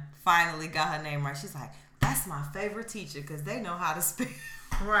time, finally got her name right. She's like, that's my favorite teacher because they know how to spell.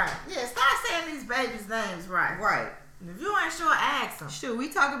 Right. Yeah, start saying these babies' names right. Right. If you ain't sure, ask them. Shoot, we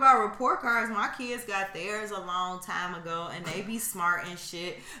talk about report cards. My kids got theirs a long time ago, and they be smart and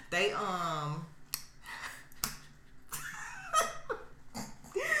shit. They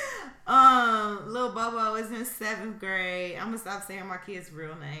Little Bobo is in 7th grade. I'm gonna stop saying my kid's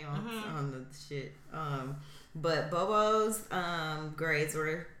real name on the shit. But Bobo's grades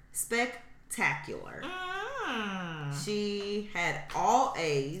were spectacular. She had all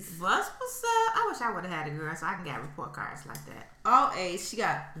A's. What's up? I wish I would have had a girl so I can get report cards like that. All A's. She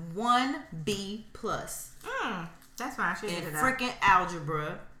got 1 B+. That's fine. She in did it freaking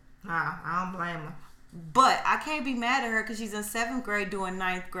algebra. I don't blame her. But I can't be mad at her because she's in 7th grade doing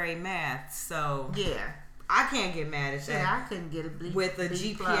 9th grade math. So yeah, I can't get mad at that. Yeah, I couldn't get a B with a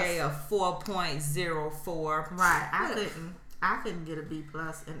GPA of 4.04. Right, I couldn't get a B+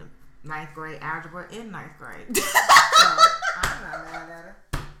 in the 9th grade algebra in 9th grade. So I'm not mad at her.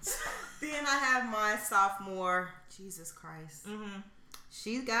 Then I have my sophomore. Jesus Christ.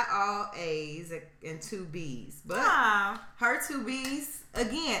 She's got all A's and 2 B's. But her 2 B's,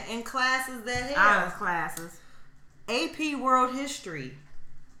 again, in classes that have. Honors classes. AP World History.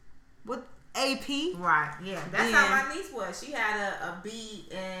 What? AP? Right, yeah. That's how my niece was. She had a B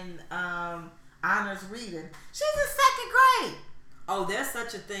in honors reading. She's in 2nd grade. Oh, there's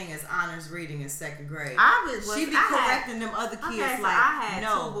such a thing as honors reading in 2nd grade. She be correcting them other kids so like, I had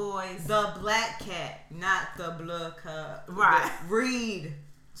no, 2 boys. The black cat, not the blood cup. Right. Read.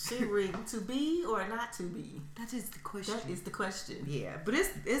 She reading to be or not to be? That is the question. That is the question. Yeah, but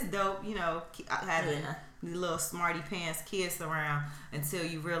it's dope, you know, having the little smarty pants kids around until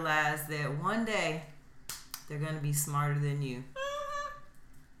you realize that one day they're gonna be smarter than you.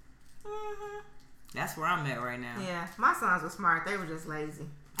 That's where I'm at right now. Yeah, my sons were smart. They were just lazy.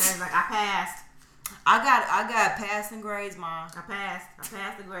 They was like, I passed. I got passing grades, Mom. I passed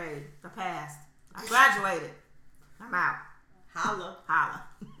the grade. I passed. I graduated. I'm out. Holla.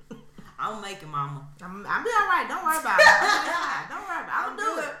 I'll make it, Mama. I'll be all right. Don't worry about it. Don't worry about it. I'll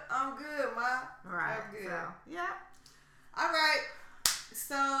do it. I'm good, Ma. Right. I'm good. So, yeah. All right.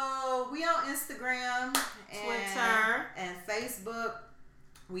 So we on Instagram, Twitter, and Facebook.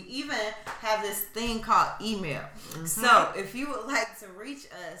 We even have this thing called email. So if you would like to reach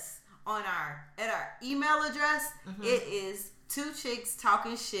us at our email address, it is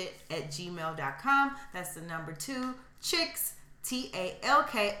 2chickstalkingshit@gmail.com. That's the number 2 chicks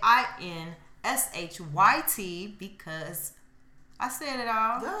TALKINSHYT because I said it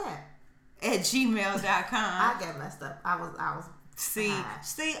all. Go ahead. At gmail.com. I got messed up. I was. See,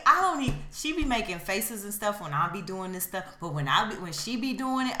 I don't even. She be making faces and stuff when I be doing this stuff, but when she be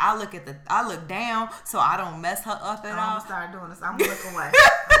doing it, I look down so I don't mess her up at all. I'm gonna start doing this. I'm gonna look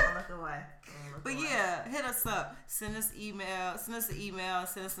away. But yeah, hit us up. Send us an email. Send us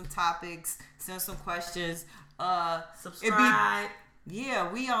some topics. Send us some questions. Subscribe.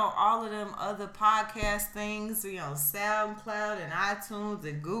 We on all of them other podcast things. We on SoundCloud and iTunes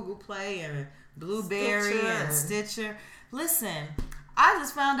and Google Play and Blueberry and Stitcher. Listen, I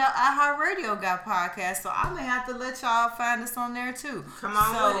just found out iHeartRadio got podcasts, so I may have to let y'all find us on there too. Come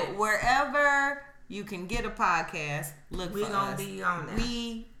on with it. Wherever you can get a podcast, look for us. We gonna be on there.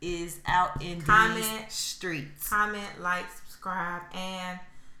 We is out in these streets. Comment, like, subscribe, and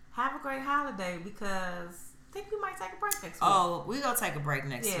have a great holiday because I think we might take a break next week. Oh, we gonna take a break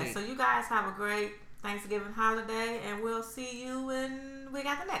next week. Yeah, so you guys have a great Thanksgiving holiday, and we'll see you when we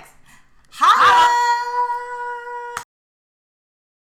got the next. Holla!